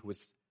somebody who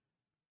is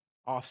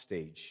off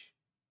stage.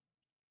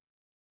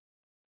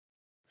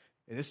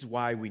 And this is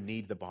why we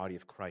need the body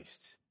of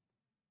Christ,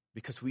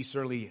 because we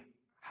certainly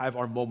have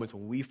our moments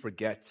when we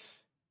forget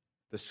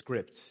the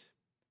script.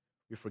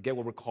 We forget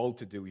what we're called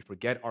to do. We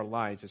forget our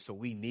lines, and so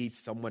we need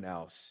someone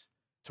else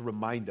to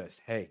remind us,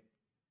 hey,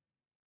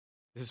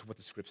 this is what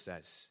the script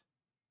says.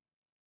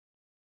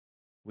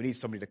 We need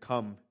somebody to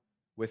come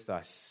with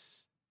us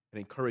and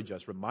encourage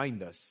us,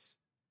 remind us,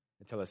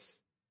 and tell us,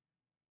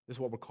 this is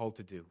what we're called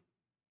to do.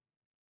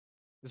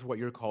 This is what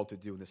you're called to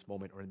do in this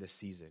moment or in this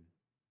season.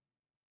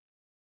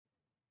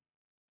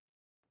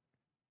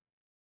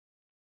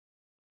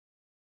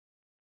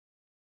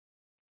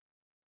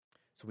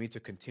 So we need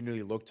to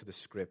continually look to the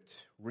script,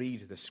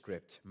 read the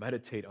script,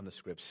 meditate on the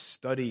script,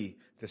 study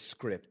the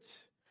script,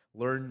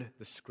 learn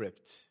the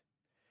script.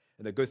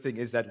 And the good thing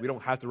is that we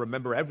don't have to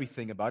remember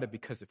everything about it,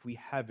 because if we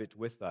have it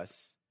with us,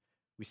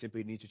 we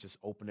simply need to just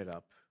open it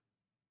up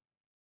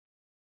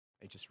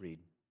and just read.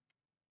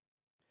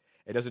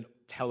 It doesn't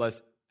tell us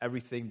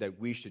everything that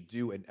we should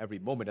do in every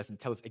moment. It doesn't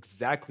tell us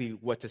exactly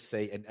what to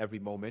say in every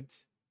moment.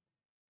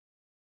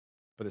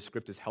 But the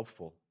script is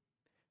helpful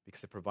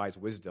because it provides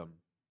wisdom,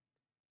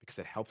 because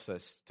it helps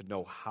us to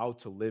know how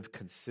to live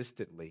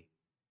consistently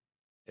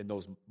in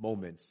those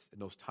moments, in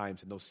those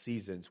times, in those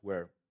seasons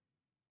where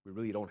we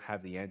really don't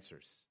have the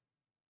answers.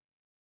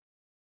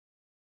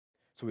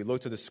 So we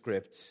look to the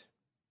script,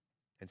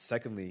 and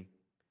secondly,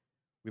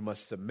 we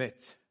must submit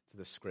to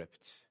the script.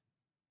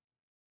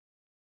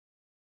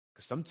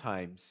 Because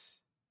sometimes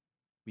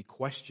we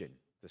question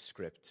the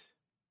script.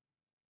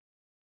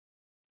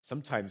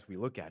 Sometimes we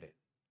look at it,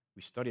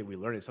 we study it, we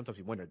learn it, sometimes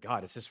we wonder,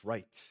 God, is this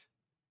right?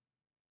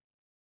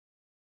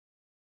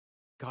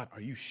 God,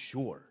 are you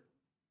sure?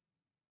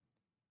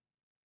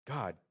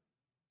 God,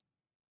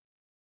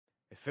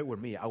 if it were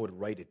me, I would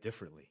write it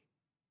differently.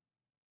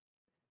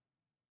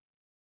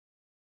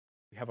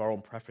 We have our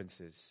own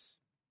preferences.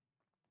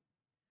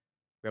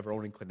 We have our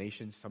own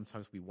inclinations.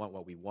 Sometimes we want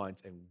what we want,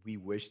 and we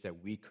wish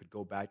that we could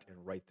go back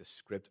and write the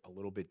script a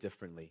little bit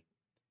differently,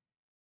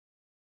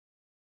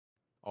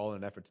 all in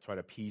an effort to try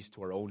to appease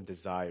to our own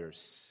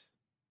desires.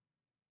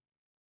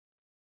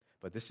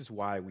 But this is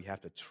why we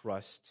have to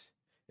trust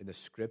in the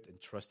script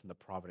and trust in the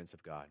providence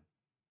of God.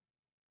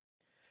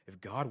 If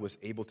God was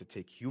able to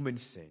take human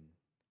sin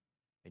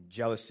and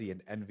jealousy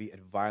and envy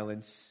and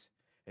violence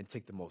and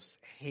take the most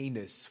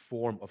heinous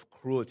form of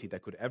cruelty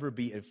that could ever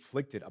be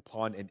inflicted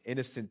upon an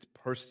innocent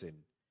person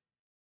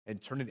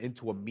and turn it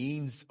into a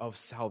means of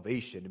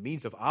salvation, a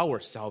means of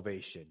our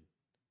salvation,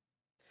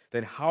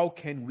 then how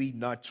can we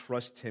not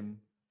trust him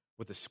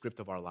with the script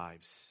of our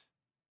lives?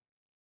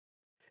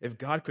 If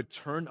God could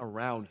turn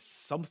around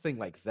something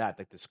like that,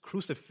 like this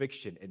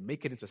crucifixion, and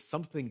make it into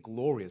something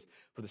glorious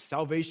for the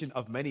salvation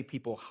of many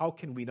people, how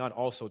can we not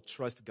also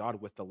trust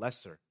God with the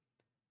lesser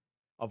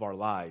of our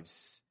lives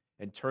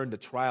and turn the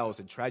trials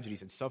and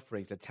tragedies and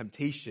sufferings, the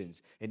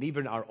temptations, and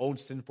even our own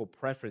sinful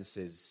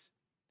preferences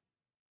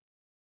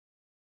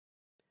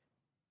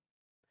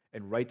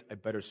and write a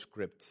better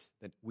script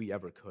than we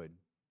ever could,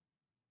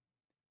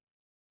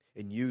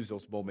 and use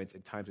those moments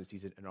and times and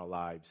seasons in our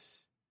lives,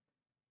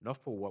 not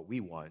for what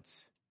we want,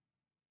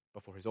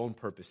 but for his own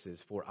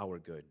purposes, for our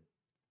good.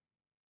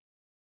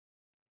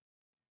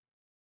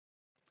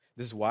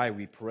 This is why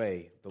we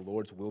pray the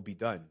Lord's will be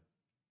done.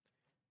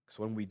 Because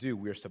when we do,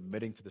 we are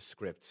submitting to the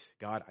script.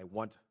 God, I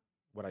want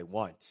what I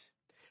want.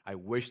 I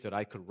wish that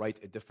I could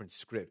write a different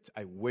script.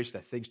 I wish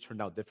that things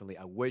turned out differently.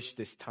 I wish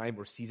this time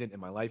or season in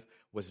my life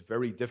was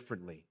very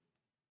differently.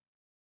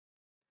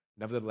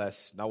 Nevertheless,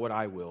 not what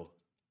I will,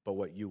 but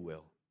what you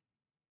will.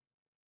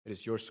 It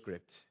is your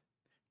script.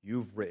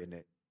 You've written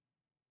it.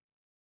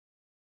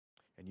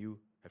 And you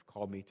have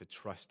called me to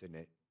trust in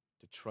it,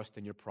 to trust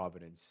in your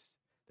providence,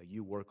 that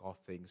you work all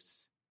things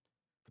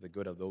for the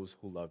good of those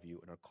who love you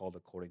and are called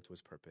according to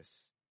his purpose.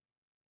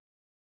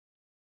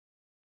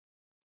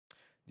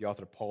 The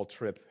author Paul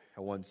Tripp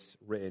had once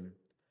written,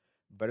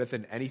 better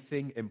than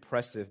anything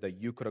impressive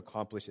that you could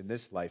accomplish in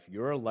this life,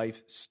 your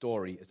life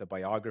story is a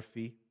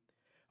biography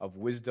of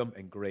wisdom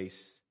and grace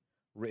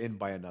written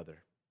by another.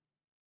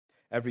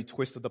 Every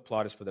twist of the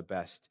plot is for the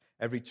best.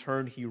 Every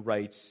turn he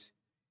writes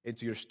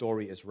into your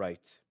story is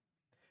right.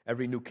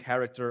 Every new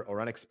character or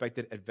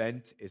unexpected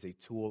event is a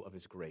tool of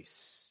his grace.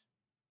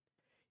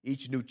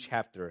 Each new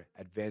chapter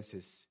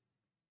advances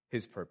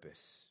his purpose.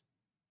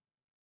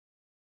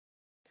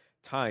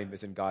 Time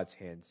is in God's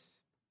hands,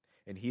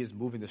 and he is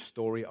moving the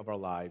story of our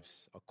lives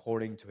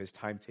according to his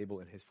timetable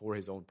and for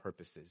his own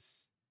purposes.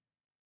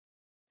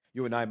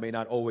 You and I may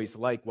not always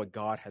like what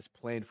God has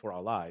planned for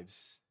our lives,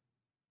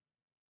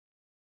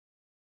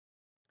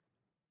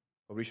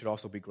 but we should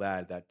also be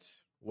glad that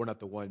we're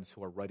not the ones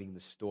who are writing the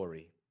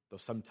story, though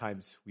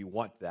sometimes we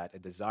want that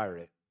and desire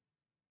it.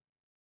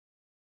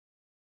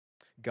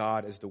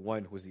 God is the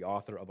one who is the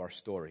author of our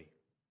story.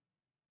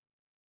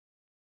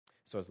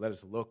 So let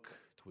us look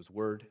to his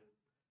word.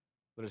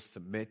 Let us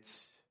submit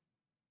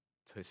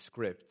to his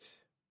script,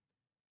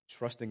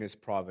 trusting his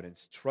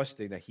providence,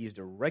 trusting that he is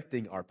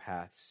directing our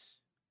paths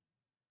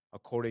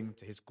according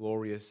to his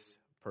glorious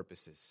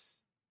purposes.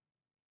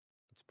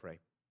 Let's pray.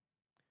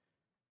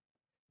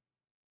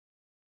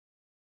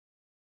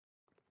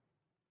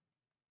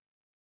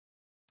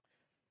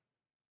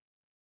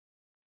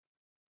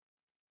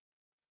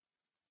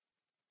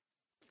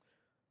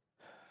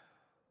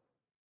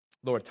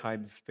 Lord,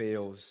 time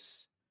fails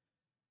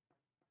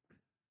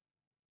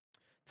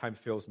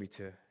me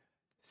to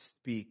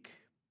speak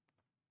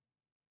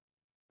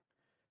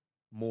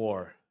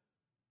more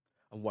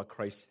on what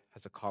Christ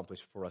has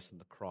accomplished for us in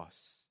the cross,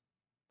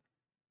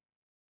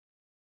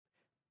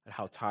 and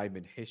how time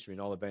and history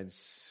and all events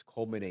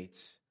culminate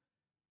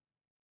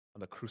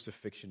on the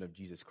crucifixion of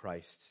Jesus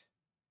Christ.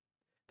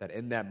 that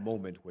in that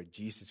moment where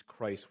Jesus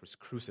Christ was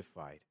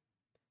crucified,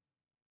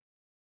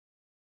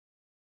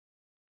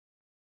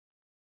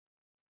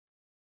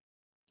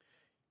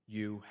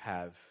 you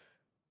have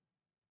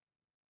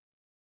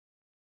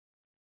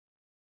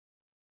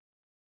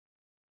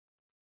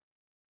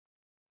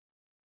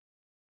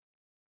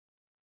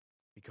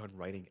begun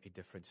writing a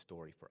different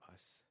story for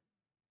us.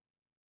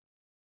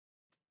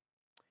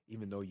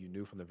 Even though you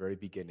knew from the very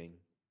beginning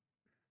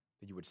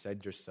that you would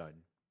send your Son,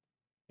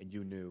 and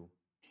you knew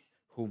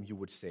whom you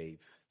would save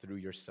through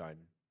your Son,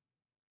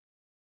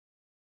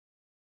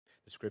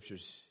 the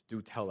Scriptures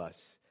do tell us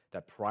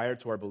that prior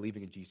to our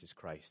believing in Jesus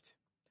Christ,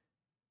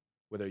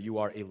 whether you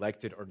are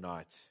elected or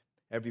not,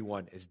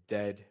 everyone is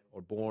dead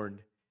or born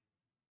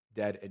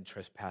dead in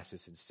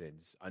trespasses and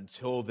sins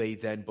until they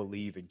then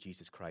believe in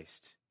Jesus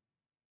Christ.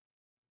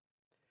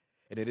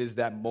 And it is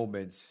that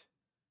moment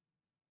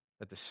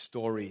that the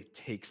story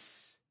takes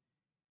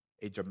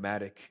a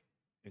dramatic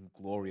and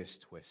glorious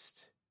twist.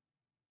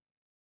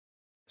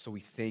 So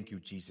we thank you,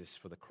 Jesus,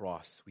 for the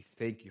cross. We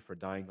thank you for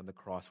dying on the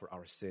cross for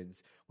our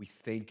sins. We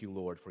thank you,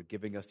 Lord, for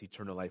giving us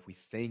eternal life. We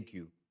thank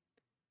you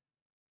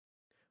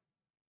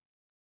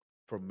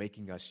for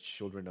making us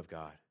children of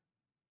God.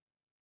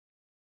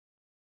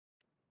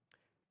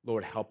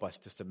 Lord, help us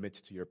to submit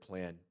to your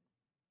plan.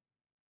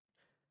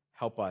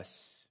 Help us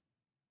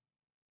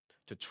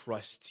to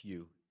trust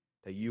you,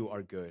 that you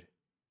are good,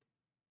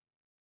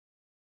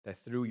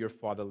 that through your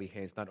fatherly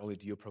hands, not only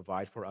do you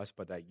provide for us,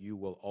 but that you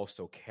will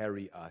also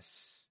carry us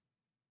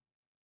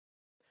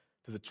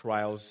through the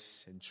trials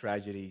and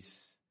tragedies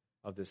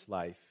of this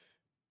life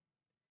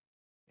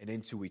and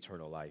into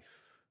eternal life,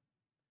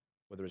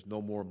 where there is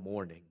no more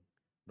mourning,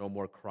 no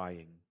more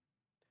crying,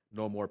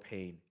 no more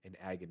pain and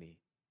agony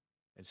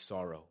and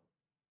sorrow.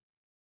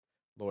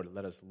 Lord,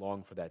 let us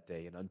long for that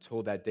day. And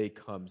until that day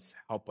comes,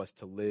 help us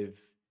to live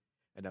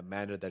in a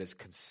manner that is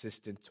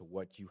consistent to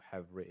what you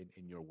have written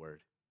in your word.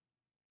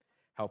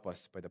 Help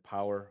us by the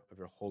power of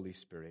your Holy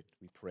Spirit,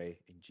 we pray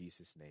in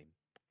Jesus' name.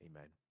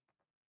 Amen.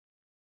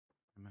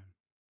 Amen.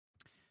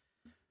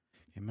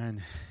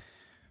 Amen.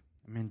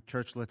 Amen.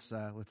 Church, let's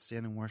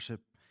stand and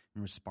worship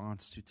in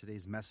response to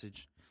today's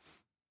message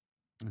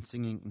and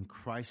singing in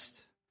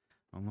Christ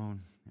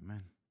alone.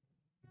 Amen.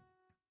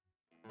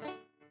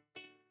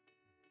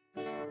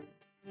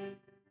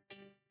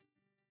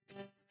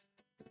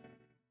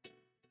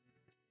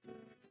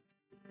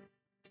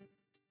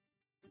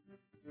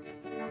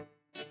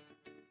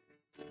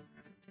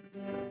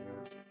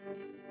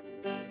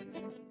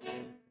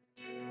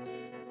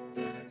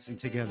 Sing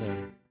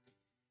together.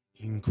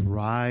 In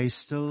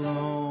Christ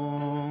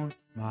alone,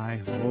 my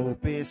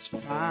hope is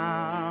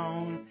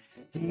found.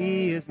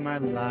 He is my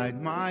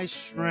light, my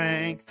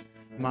strength,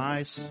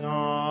 my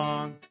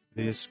song.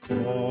 This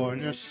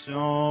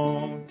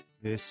cornerstone,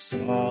 this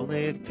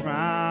solid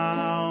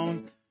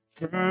ground,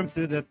 firm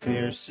through the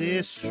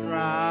fiercest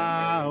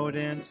drought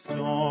and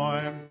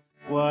storm.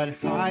 What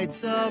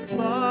heights of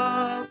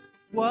love,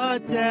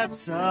 what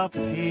depths of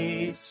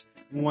peace,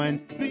 when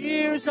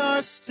fears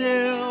are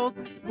stilled,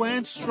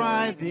 when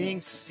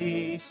striving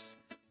cease.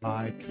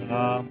 My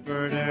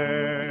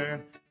comforter,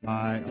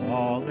 my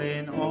all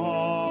in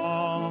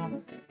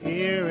all,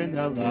 here in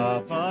the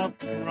love of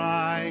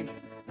Christ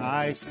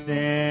I stand.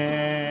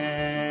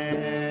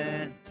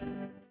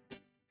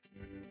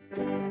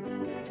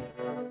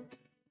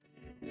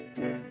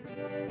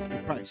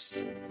 In Christ.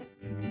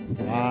 In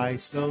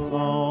Christ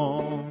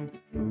alone,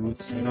 who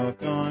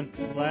took on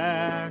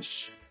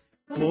flesh,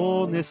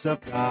 fullness of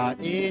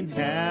God in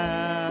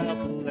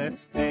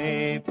helpless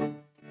babe,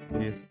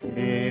 His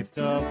gift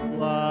of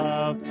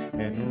love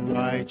and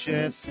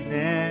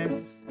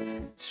righteousness,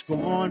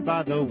 scorned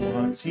by the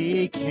ones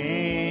He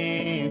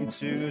came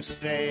to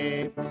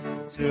save,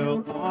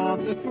 till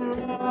on the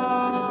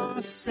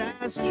cross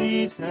as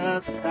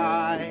Jesus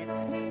died,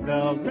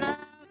 the wrath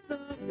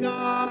of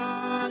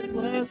God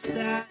was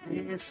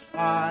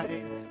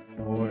satisfied,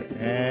 for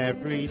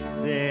every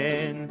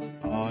sin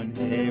on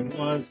Him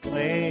was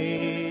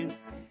laid.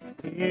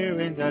 Here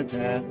in the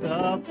death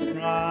of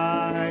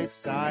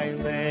Christ I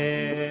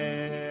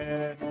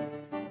live.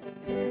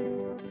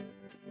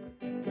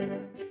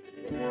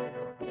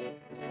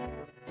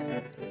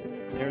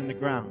 There in the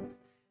ground.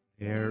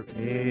 There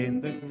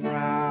in the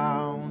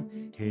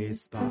ground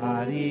His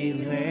body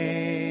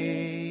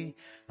lay,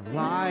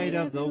 light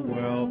of the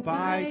world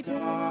by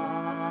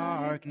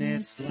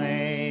darkness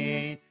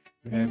slain,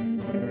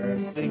 and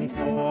bursting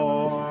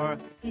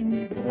forth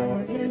in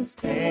glorious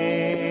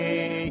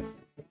day.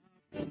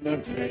 The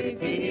grave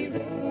He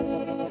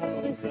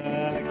rose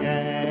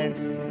again,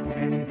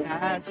 and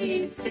as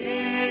He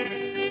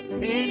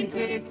stands in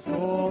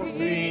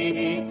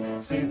victory,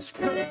 since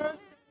curse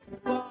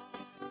lost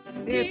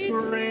its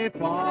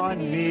grip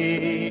on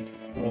me,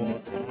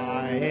 for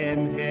I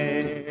am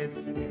His,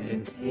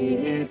 and He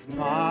is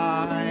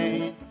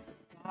mine,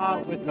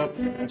 bought with the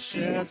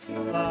precious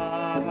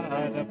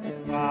blood of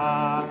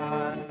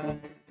Christ.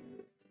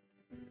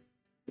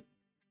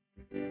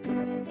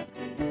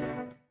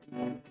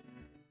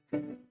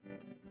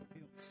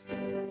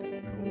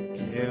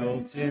 No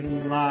guilt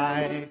in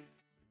life,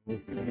 no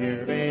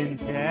fear in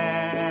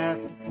death.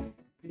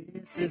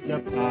 This is the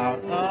power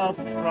of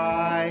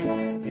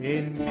Christ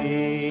in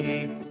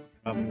me.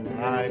 From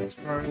life's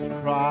first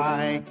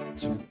cry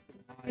to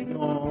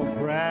final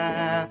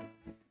breath,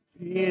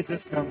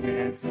 Jesus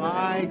commands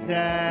my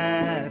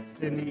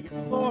destiny.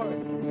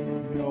 Lord,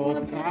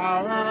 no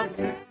power of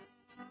death,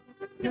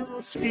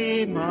 no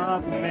scheme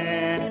of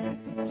man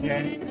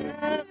can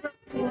ever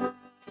pluck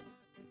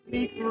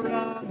me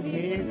from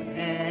his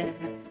hand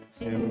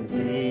till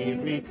he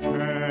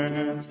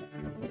returns,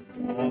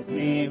 calls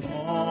me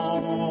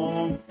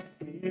home.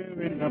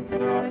 Here in the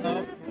power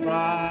of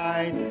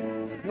Christ,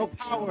 no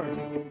power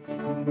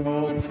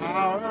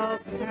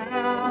of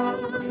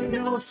hell,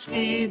 no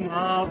scheme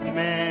of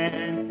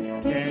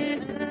man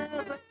can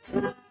ever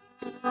pluck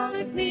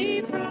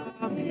me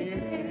from his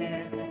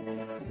hand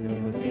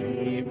till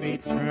he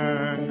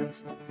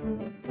returns,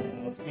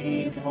 calls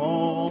me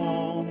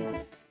home.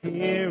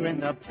 Here in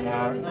the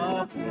power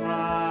of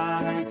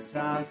Christ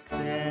I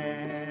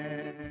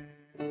stand.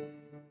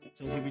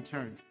 Till he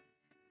returns.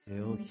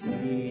 Till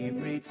he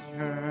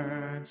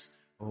returns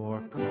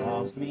or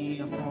calls me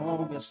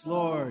home. Yes,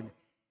 Lord.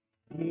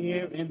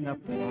 Here in the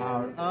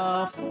power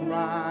of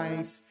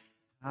Christ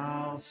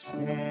I'll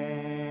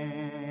stand.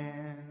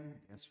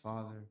 Yes,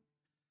 Father.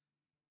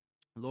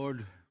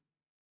 Lord,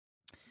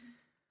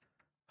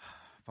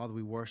 Father,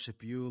 we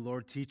worship you.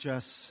 Lord, teach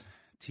us,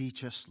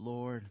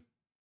 Lord.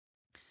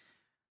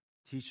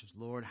 Teach us,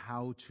 Lord,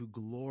 how to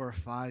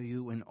glorify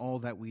you in all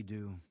that we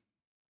do.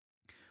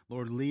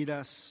 Lord, lead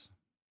us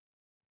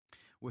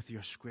with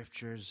your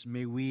scriptures.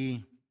 May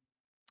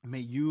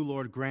you,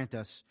 Lord, grant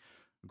us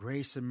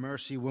grace and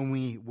mercy when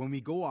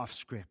we go off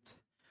script.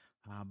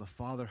 But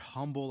Father,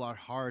 humble our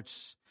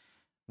hearts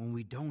when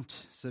we don't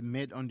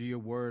submit under your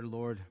word,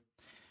 Lord.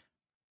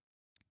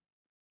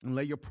 And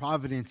let your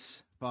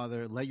providence,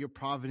 Father,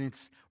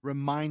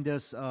 remind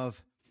us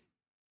of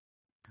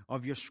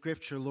your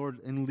scripture, Lord,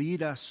 and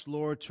lead us,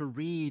 Lord, to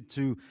read,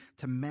 to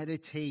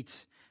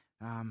meditate,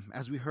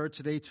 as we heard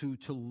today, to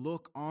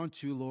look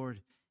onto,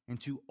 Lord, and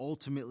to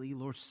ultimately,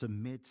 Lord,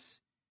 submit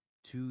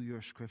to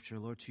your scripture,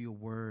 Lord, to your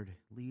word.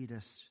 Lead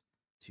us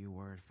to your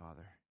word,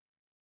 Father.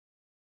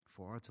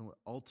 For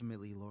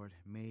ultimately, Lord,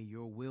 may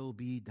your will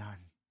be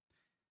done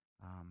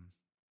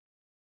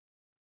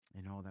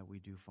in all that we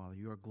do, Father.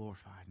 You are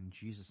glorified. In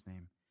Jesus'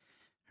 name,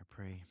 I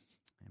pray.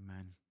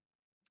 Amen.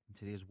 And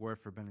today's word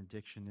for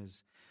benediction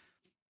is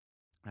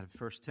out of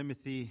 1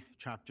 Timothy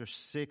chapter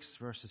 6,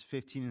 verses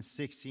 15 and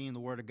 16. The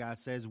word of God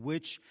says,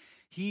 which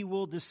he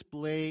will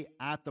display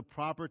at the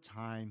proper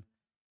time,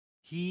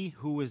 he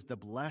who is the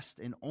blessed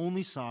and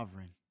only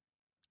sovereign,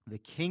 the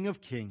King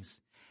of kings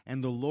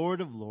and the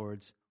Lord of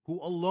lords, who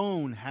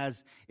alone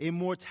has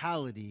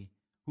immortality,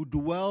 who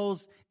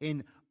dwells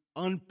in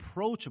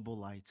unapproachable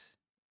light,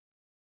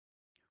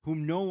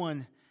 whom no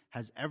one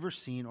has ever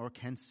seen or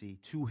can see.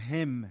 To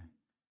him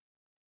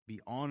be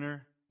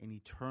honor and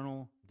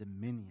eternal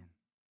dominion.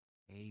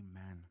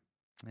 Amen.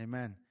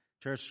 Amen.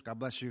 Church, God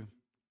bless you.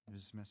 You're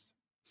dismissed.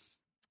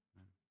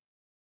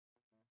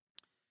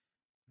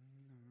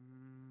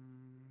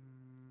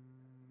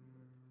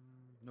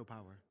 No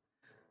power.